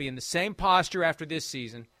 he's going to be in the same posture after this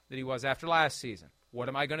season that he was after last season. What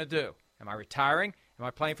am I going to do? Am I retiring? Am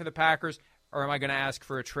I playing for the Packers? Or am I going to ask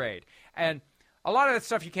for a trade? And a lot of that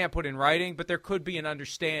stuff you can't put in writing, but there could be an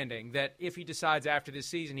understanding that if he decides after this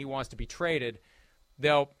season he wants to be traded,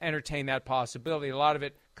 they'll entertain that possibility. A lot of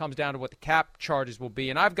it comes down to what the cap charges will be.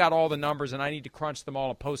 And I've got all the numbers, and I need to crunch them all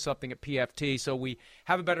and post something at PFT so we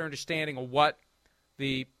have a better understanding of what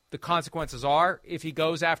the the consequences are if he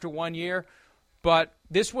goes after 1 year. But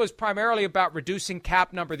this was primarily about reducing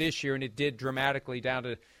cap number this year, and it did dramatically down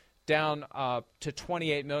to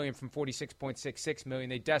 $28 million from $46.66 million.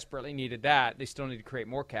 They desperately needed that. They still need to create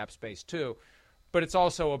more cap space too. But it's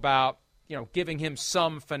also about, giving him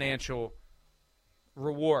some financial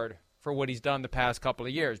reward for what he's done the past couple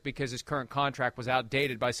of years, because his current contract was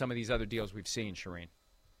outdated by some of these other deals we've seen, Shireen.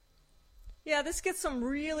 Yeah, this gets them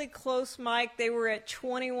really close, Mike. They were at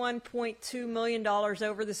 $21.2 million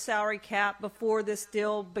over the salary cap before this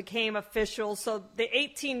deal became official. So the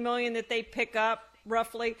 $18 million that they pick up,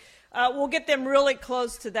 roughly, will get them really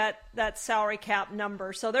close to that salary cap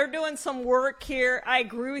number. So they're doing some work here. I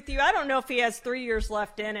agree with you. I don't know if he has 3 years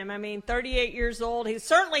left in him. I mean, 38 years old. He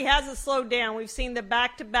certainly hasn't slowed down. We've seen the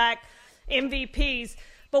back-to-back MVPs.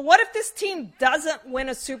 But what if this team doesn't win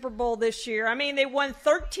a Super Bowl this year? I mean, they won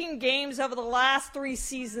 13 games over the last 3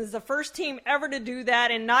 seasons, the first team ever to do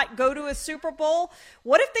that and not go to a Super Bowl.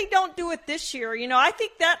 What if they don't do it this year? I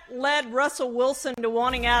think that led Russell Wilson to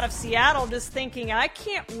wanting out of Seattle, just thinking, I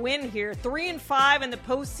can't win here. 3-5 in the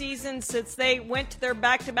postseason since they went to their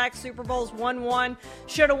back-to-back Super Bowls, won one,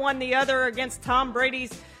 should have won the other against Tom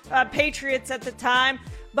Brady's Patriots at the time.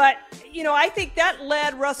 But, I think that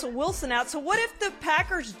led Russell Wilson out. So what if the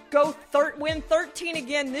Packers go win 13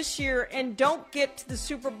 again this year and don't get to the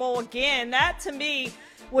Super Bowl again? That, to me,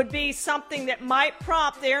 would be something that might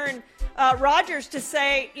prompt Aaron Rodgers to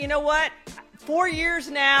say, you know what, 4 years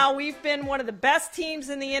now, we've been one of the best teams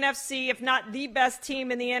in the NFC, if not the best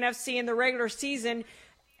team in the NFC in the regular season,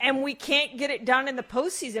 and we can't get it done in the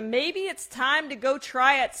postseason. Maybe it's time to go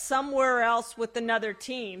try it somewhere else with another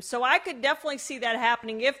team. So I could definitely see that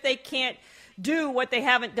happening if they can't do what they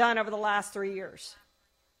haven't done over the last 3 years.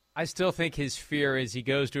 I still think his fear is he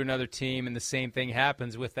goes to another team and the same thing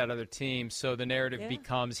happens with that other team. So the narrative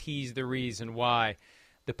becomes he's the reason why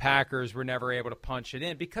the Packers were never able to punch it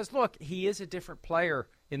in. Because, look, he is a different player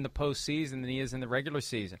in the postseason than he is in the regular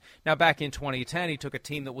season. Now, back in 2010, he took a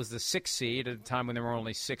team that was the 6th seed at a time when there were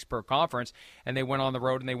only 6 per conference, and they went on the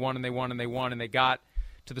road and they won and they won and they won, and they got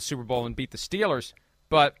to the Super Bowl and beat the Steelers.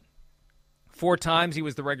 But 4 times he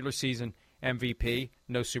was the regular season MVP,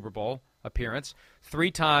 no Super Bowl appearance.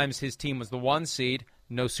 3 times his team was the 1 seed,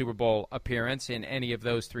 no Super Bowl appearance in any of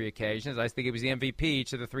those 3 occasions. I think he was the MVP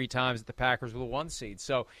each of the 3 times that the Packers were the 1 seed.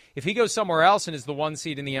 So if he goes somewhere else and is the 1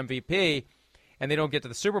 seed in the MVP and they don't get to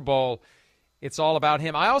the Super Bowl, it's all about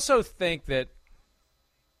him. I also think that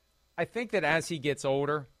as he gets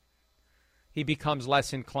older, he becomes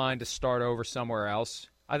less inclined to start over somewhere else.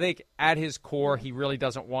 I think at his core, he really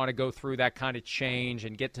doesn't want to go through that kind of change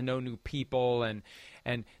and get to know new people and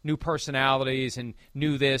new personalities and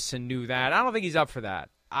new this and new that. I don't think he's up for that.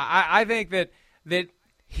 I think that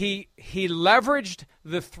he leveraged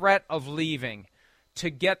the threat of leaving to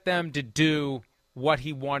get them to do what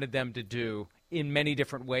he wanted them to do in many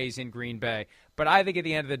different ways in Green Bay. But I think at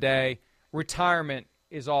the end of the day, retirement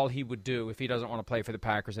is all he would do if he doesn't want to play for the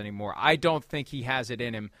Packers anymore. I don't think he has it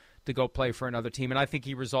in him to go play for another team, and I think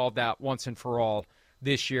he resolved that once and for all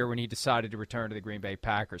this year when he decided to return to the Green Bay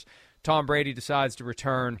Packers. Tom Brady decides to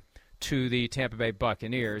return to the Tampa Bay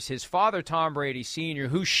Buccaneers. His father, Tom Brady Sr.,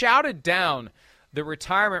 who shouted down the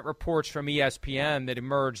retirement reports from ESPN that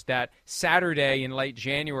emerged that Saturday in late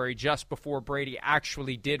January, just before Brady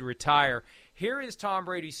actually did retire. Here is Tom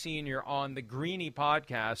Brady Sr. on the Greeny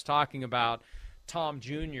podcast talking about Tom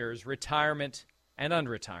Jr.'s retirement and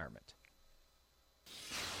unretirement.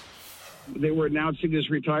 They were announcing his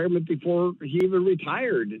retirement before he even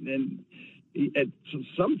retired. And at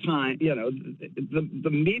some time, the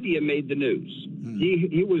media made the news.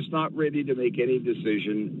 He was not ready to make any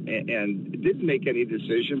decision and didn't make any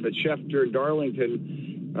decision, but Schefter and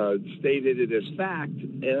Darlington stated it as fact.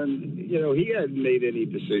 And, he hadn't made any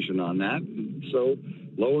decision on that. So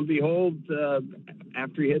lo and behold,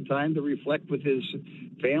 after he had time to reflect with his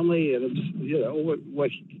family and,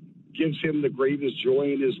 what gives him the greatest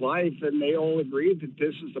joy in his life, and they all agreed that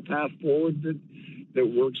this is the path forward that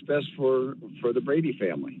works best for the Brady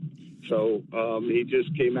family. So he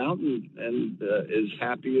just came out and as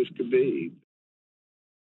happy as could be.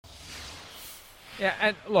 Yeah,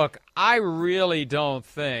 and look, I really don't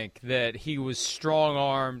think that he was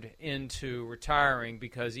strong-armed into retiring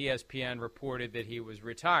because ESPN reported that he was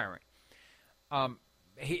retiring.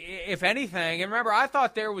 If anything, and remember, I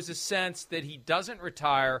thought there was a sense that he doesn't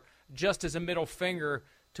retire just as a middle finger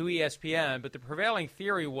to ESPN, but the prevailing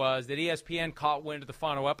theory was that ESPN caught wind of the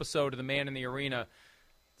final episode of The Man in the Arena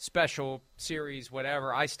special series,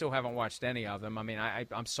 whatever. I still haven't watched any of them. I mean,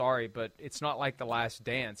 I'm sorry, but it's not like The Last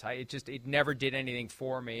Dance. It never did anything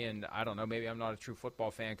for me, and I don't know, maybe I'm not a true football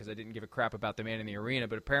fan because I didn't give a crap about the man in the arena,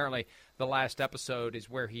 but apparently the last episode is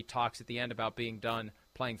where he talks at the end about being done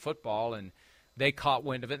playing football, and they caught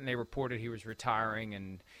wind of it, and they reported he was retiring.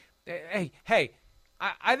 And hey,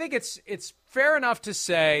 I think it's fair enough to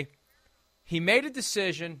say he made a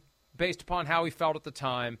decision based upon how he felt at the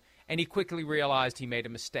time, and he quickly realized he made a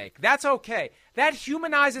mistake. That's okay. That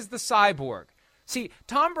humanizes the cyborg. See,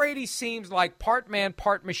 Tom Brady seems like part man,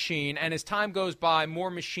 part machine, and as time goes by, more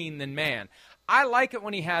machine than man. I like it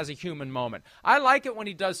when he has a human moment. I like it when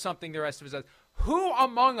he does something the rest of us does. Who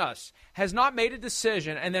among us has not made a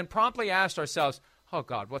decision and then promptly asked ourselves, oh,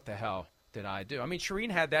 God, what the hell did I do? I mean, Shireen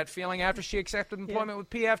had that feeling after she accepted employment with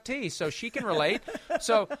PFT, so she can relate.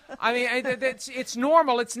 So, I mean, it's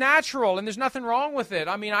normal, it's natural, and there's nothing wrong with it.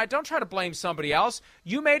 I mean, I don't try to blame somebody else.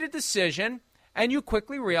 You made a decision, and you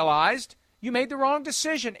quickly realized you made the wrong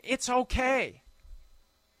decision. It's okay.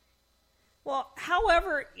 Well,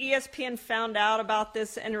 however ESPN found out about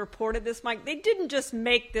this and reported this, Mike, they didn't just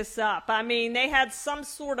make this up. I mean, they had some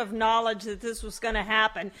sort of knowledge that this was going to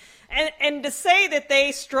happen. And to say that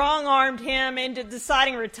they strong-armed him into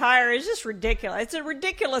deciding to retire is just ridiculous. It's a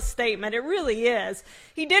ridiculous statement. It really is.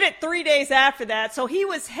 He did it 3 days after that, so he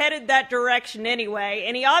was headed that direction anyway,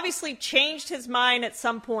 and he obviously changed his mind at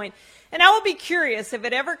some point. And I will be curious if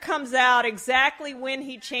it ever comes out exactly when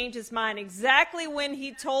he changed his mind, exactly when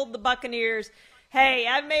he told the Buccaneers, hey,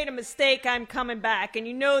 I've made a mistake, I'm coming back. And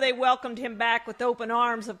you know they welcomed him back with open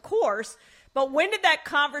arms, of course. But when did that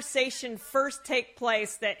conversation first take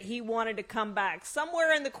place that he wanted to come back?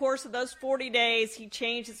 Somewhere in the course of those 40 days, he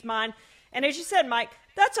changed his mind. And as you said, Mike,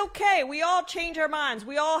 that's okay. We all change our minds.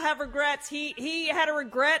 We all have regrets. He had a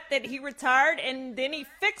regret that he retired, and then he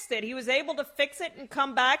fixed it. He was able to fix it and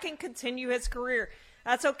come back and continue his career.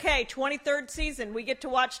 That's okay. 23rd season. We get to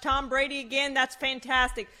watch Tom Brady again. That's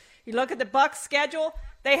fantastic. You look at the Bucs schedule.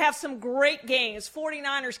 They have some great games.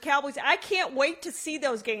 49ers, Cowboys. I can't wait to see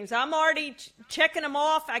those games. I'm already checking them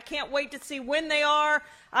off. I can't wait to see when they are.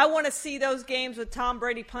 I want to see those games with Tom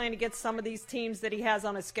Brady playing against some of these teams that he has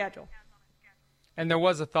on his schedule. And there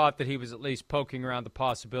was a thought that he was at least poking around the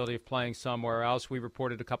possibility of playing somewhere else. We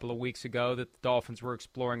reported a couple of weeks ago that the Dolphins were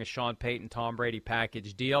exploring a Sean Payton, Tom Brady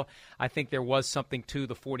package deal. I think there was something to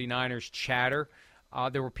the 49ers chatter.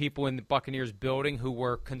 There were people in the Buccaneers building who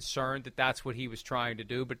were concerned that that's what he was trying to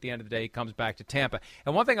do, but at the end of the day, he comes back to Tampa.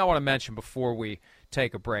 And one thing I want to mention before we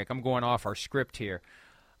take a break, I'm going off our script here.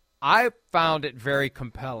 I found it very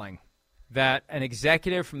compelling that an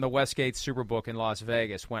executive from the Westgate Superbook in Las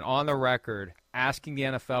Vegas went on the record asking the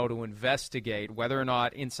NFL to investigate whether or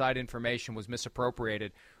not inside information was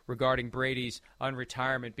misappropriated regarding Brady's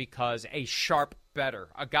unretirement because a sharp bettor,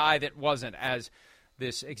 a guy that wasn't, as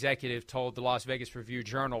this executive told the Las Vegas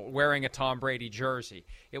Review-Journal, wearing a Tom Brady jersey.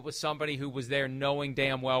 It was somebody who was there knowing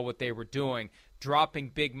damn well what they were doing, dropping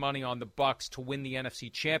big money on the Bucs to win the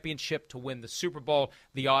NFC Championship, to win the Super Bowl.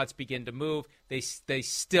 The odds begin to move. They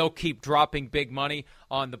still keep dropping big money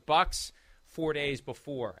on the Bucs 4 days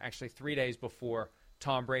before, actually 3 days before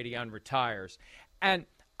Tom Brady unretires. And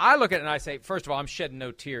I look at it and I say, first of all, I'm shedding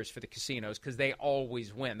no tears for the casinos because they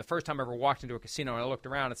always win. The first time I ever walked into a casino and I looked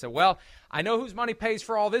around and said, well, I know whose money pays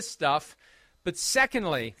for all this stuff. But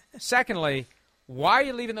secondly, why are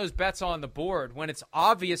you leaving those bets on the board when it's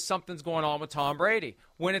obvious something's going on with Tom Brady?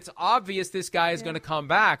 When it's obvious this guy is going to come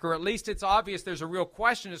back, or at least it's obvious there's a real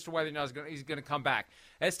question as to whether or not he's going to come back.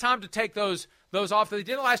 It's time to take those off. They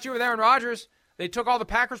did it last year with Aaron Rodgers. They took all the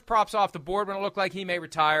Packers props off the board when it looked like he may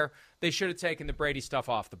retire. They should have taken the Brady stuff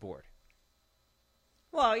off the board.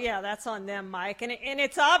 Well, yeah, that's on them, Mike. And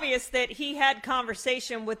it's obvious that he had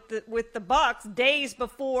conversation with the Bucs days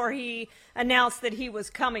before he announced that he was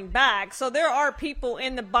coming back. So there are people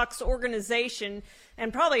in the Bucs organization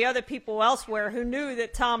and probably other people elsewhere who knew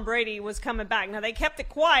that Tom Brady was coming back. Now, they kept it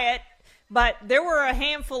quiet, but there were a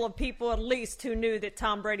handful of people at least who knew that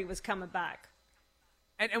Tom Brady was coming back.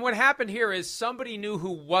 And what happened here is somebody knew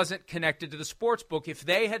who wasn't connected to the sports book. If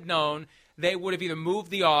they had known, they would have either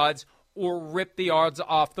moved the odds or ripped the odds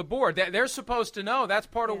off the board. They're supposed to know. That's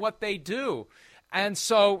part of what they do. And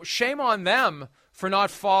so shame on them for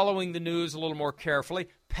not following the news a little more carefully,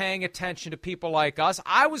 paying attention to people like us.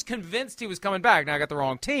 I was convinced he was coming back. Now, I got the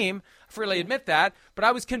wrong team. I freely admit that. But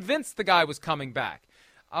I was convinced the guy was coming back.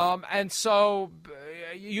 And so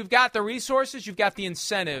you've got the resources, you've got the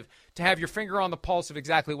incentive to have your finger on the pulse of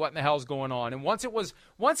exactly what in the hell's going on. And once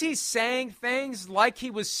he's saying things like he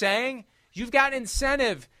was saying, you've got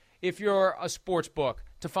incentive if you're a sports book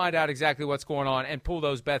to find out exactly what's going on and pull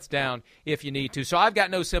those bets down if you need to. So I've got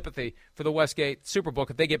no sympathy for the Westgate Superbook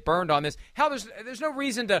if they get burned on this. Hell, there's no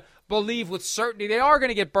reason to believe with certainty they are going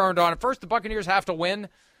to get burned on it. First, the Buccaneers have to win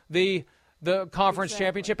the conference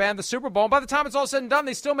championship and the Super Bowl. And by the time it's all said and done,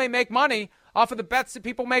 they still may make money off of the bets that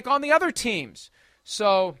people make on the other teams.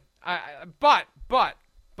 So, but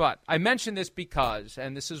I mention this because,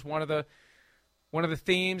 and this is one of the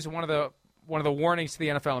themes, one of the warnings to the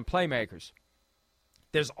NFL and playmakers.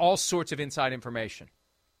 There's all sorts of inside information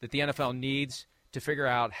that the NFL needs to figure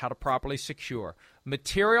out how to properly secure.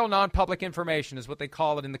 Material non-public information is what they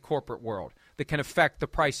call it in the corporate world that can affect the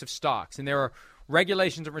price of stocks. And there are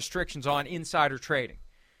regulations and restrictions on insider trading.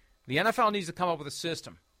 The NFL needs to come up with a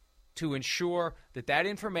system to ensure that that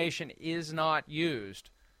information is not used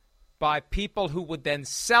by people who would then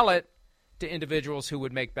sell it to individuals who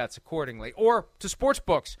would make bets accordingly, or to sports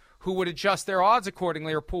books who would adjust their odds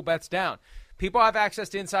accordingly or pull bets down. People have access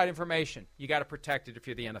to inside information. You got to protect it if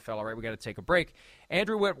you're the NFL. All right, we got to take a break.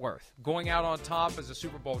 Andrew Whitworth going out on top as a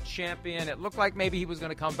Super Bowl champion. It looked like maybe he was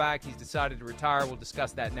going to come back. He's decided to retire. We'll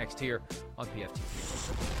discuss that next here on PFT.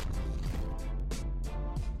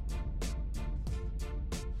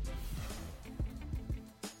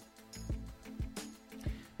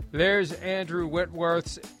 There's Andrew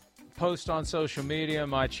Whitworth's post on social media.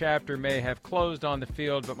 My chapter may have closed on the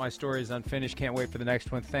field, but my story is unfinished. Can't wait for the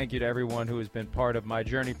next one. Thank you to everyone who has been part of my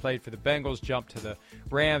journey. Played for the Bengals, jumped to the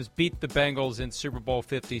Rams, beat the Bengals in Super Bowl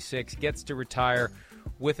 56, gets to retire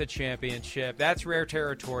with a championship. That's rare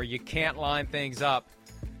territory. You can't line things up.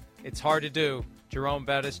 It's hard to do. Jerome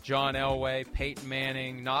Bettis, John Elway, Peyton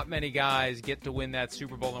Manning, not many guys get to win that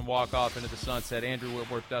Super Bowl and walk off into the sunset. Andrew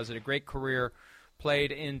Whitworth does it. A great career.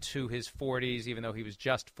 Played into his 40s, even though he was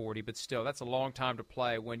just 40, but still, that's a long time to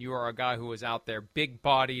play when you are a guy who is out there,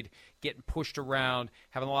 big-bodied, getting pushed around,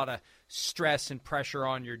 having a lot of stress and pressure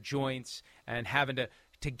on your joints, and having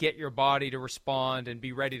to get your body to respond and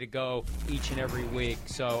be ready to go each and every week.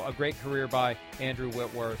 So a great career by Andrew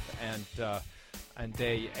Whitworth, and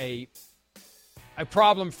a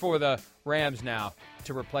problem for the Rams now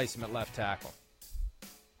to replace him at left tackle.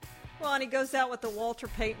 Well, and he goes out with the Walter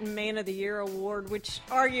Payton Man of the Year award, which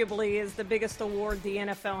arguably is the biggest award the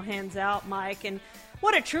NFL hands out, Mike. And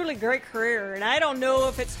what a truly great career. And I don't know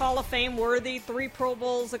if it's Hall of Fame worthy, 3 Pro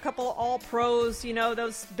Bowls, a couple of All-Pros. You know,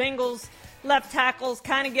 those Bengals left tackles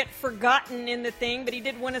kind of get forgotten in the thing, but he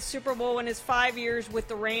did win a Super Bowl in his 5 years with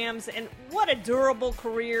the Rams. And what a durable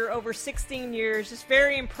career over 16 years. Just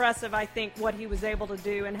very impressive, I think, what he was able to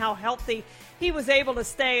do and how healthy he was able to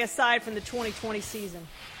stay aside from the 2020 season.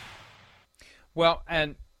 Well,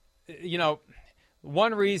 and, you know,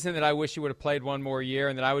 one reason that I wish he would have played one more year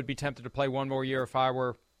and that I would be tempted to play one more year if I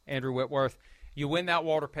were Andrew Whitworth, you win that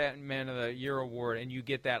Walter Payton Man of the Year award and you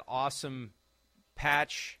get that awesome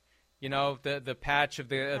patch, you know, the patch of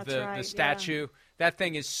the statue. Yeah. That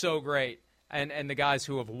thing is so great. And the guys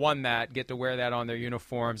who have won that get to wear that on their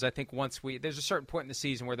uniforms. I think there's a certain point in the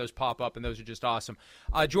season where those pop up and those are just awesome.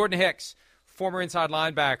 Jordan Hicks, former inside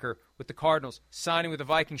linebacker with the Cardinals, signing with the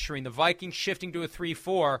Vikings. Shereen, the Vikings shifting to a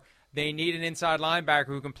 3-4. They need an inside linebacker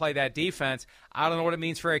who can play that defense. I don't know what it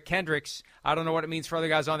means for Eric Kendricks. I don't know what it means for other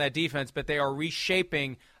guys on that defense, but they are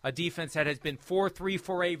reshaping a defense that has been 4-3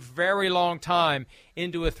 for a very long time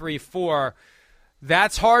into a 3-4.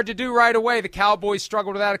 That's hard to do right away. The Cowboys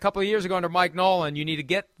struggled with that a couple of years ago under Mike Nolan. You need to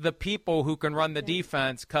get the people who can run the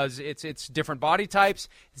defense because it's different body types,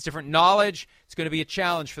 it's different knowledge. It's going to be a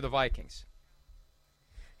challenge for the Vikings.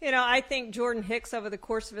 You know, I think Jordan Hicks over the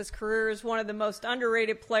course of his career is one of the most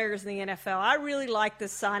underrated players in the NFL. I really like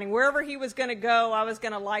this signing. Wherever he was going to go, I was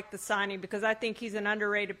going to like the signing because I think he's an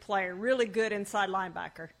underrated player. Really good inside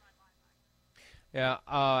linebacker. Yeah,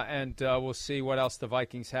 and we'll see what else the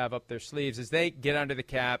Vikings have up their sleeves as they get under the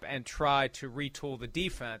cap and try to retool the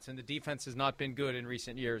defense. And the defense has not been good in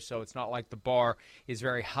recent years, so it's not like the bar is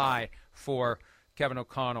very high for Kevin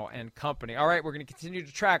O'Connell and company. All right, we're going to continue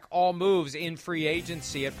to track all moves in free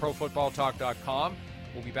agency at ProFootballTalk.com.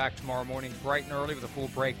 We'll be back tomorrow morning bright and early with a full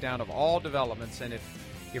breakdown of all developments. And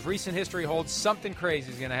if recent history holds, something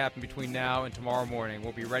crazy is going to happen between now and tomorrow morning.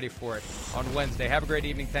 We'll be ready for it on Wednesday. Have a great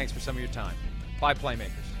evening. Thanks for some of your time. Bye,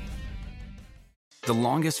 Playmakers. The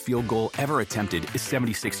longest field goal ever attempted is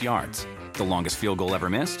 76 yards. The longest field goal ever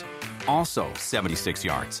missed? Also 76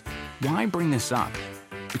 yards. Why bring this up?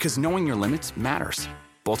 Because knowing your limits matters,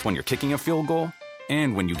 both when you're kicking a field goal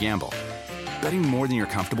and when you gamble. Betting more than you're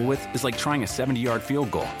comfortable with is like trying a 70-yard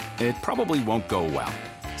field goal. It probably won't go well.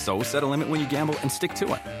 So set a limit when you gamble and stick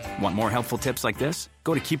to it. Want more helpful tips like this?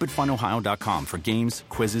 Go to keepitfunohio.com for games,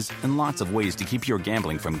 quizzes, and lots of ways to keep your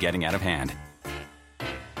gambling from getting out of hand.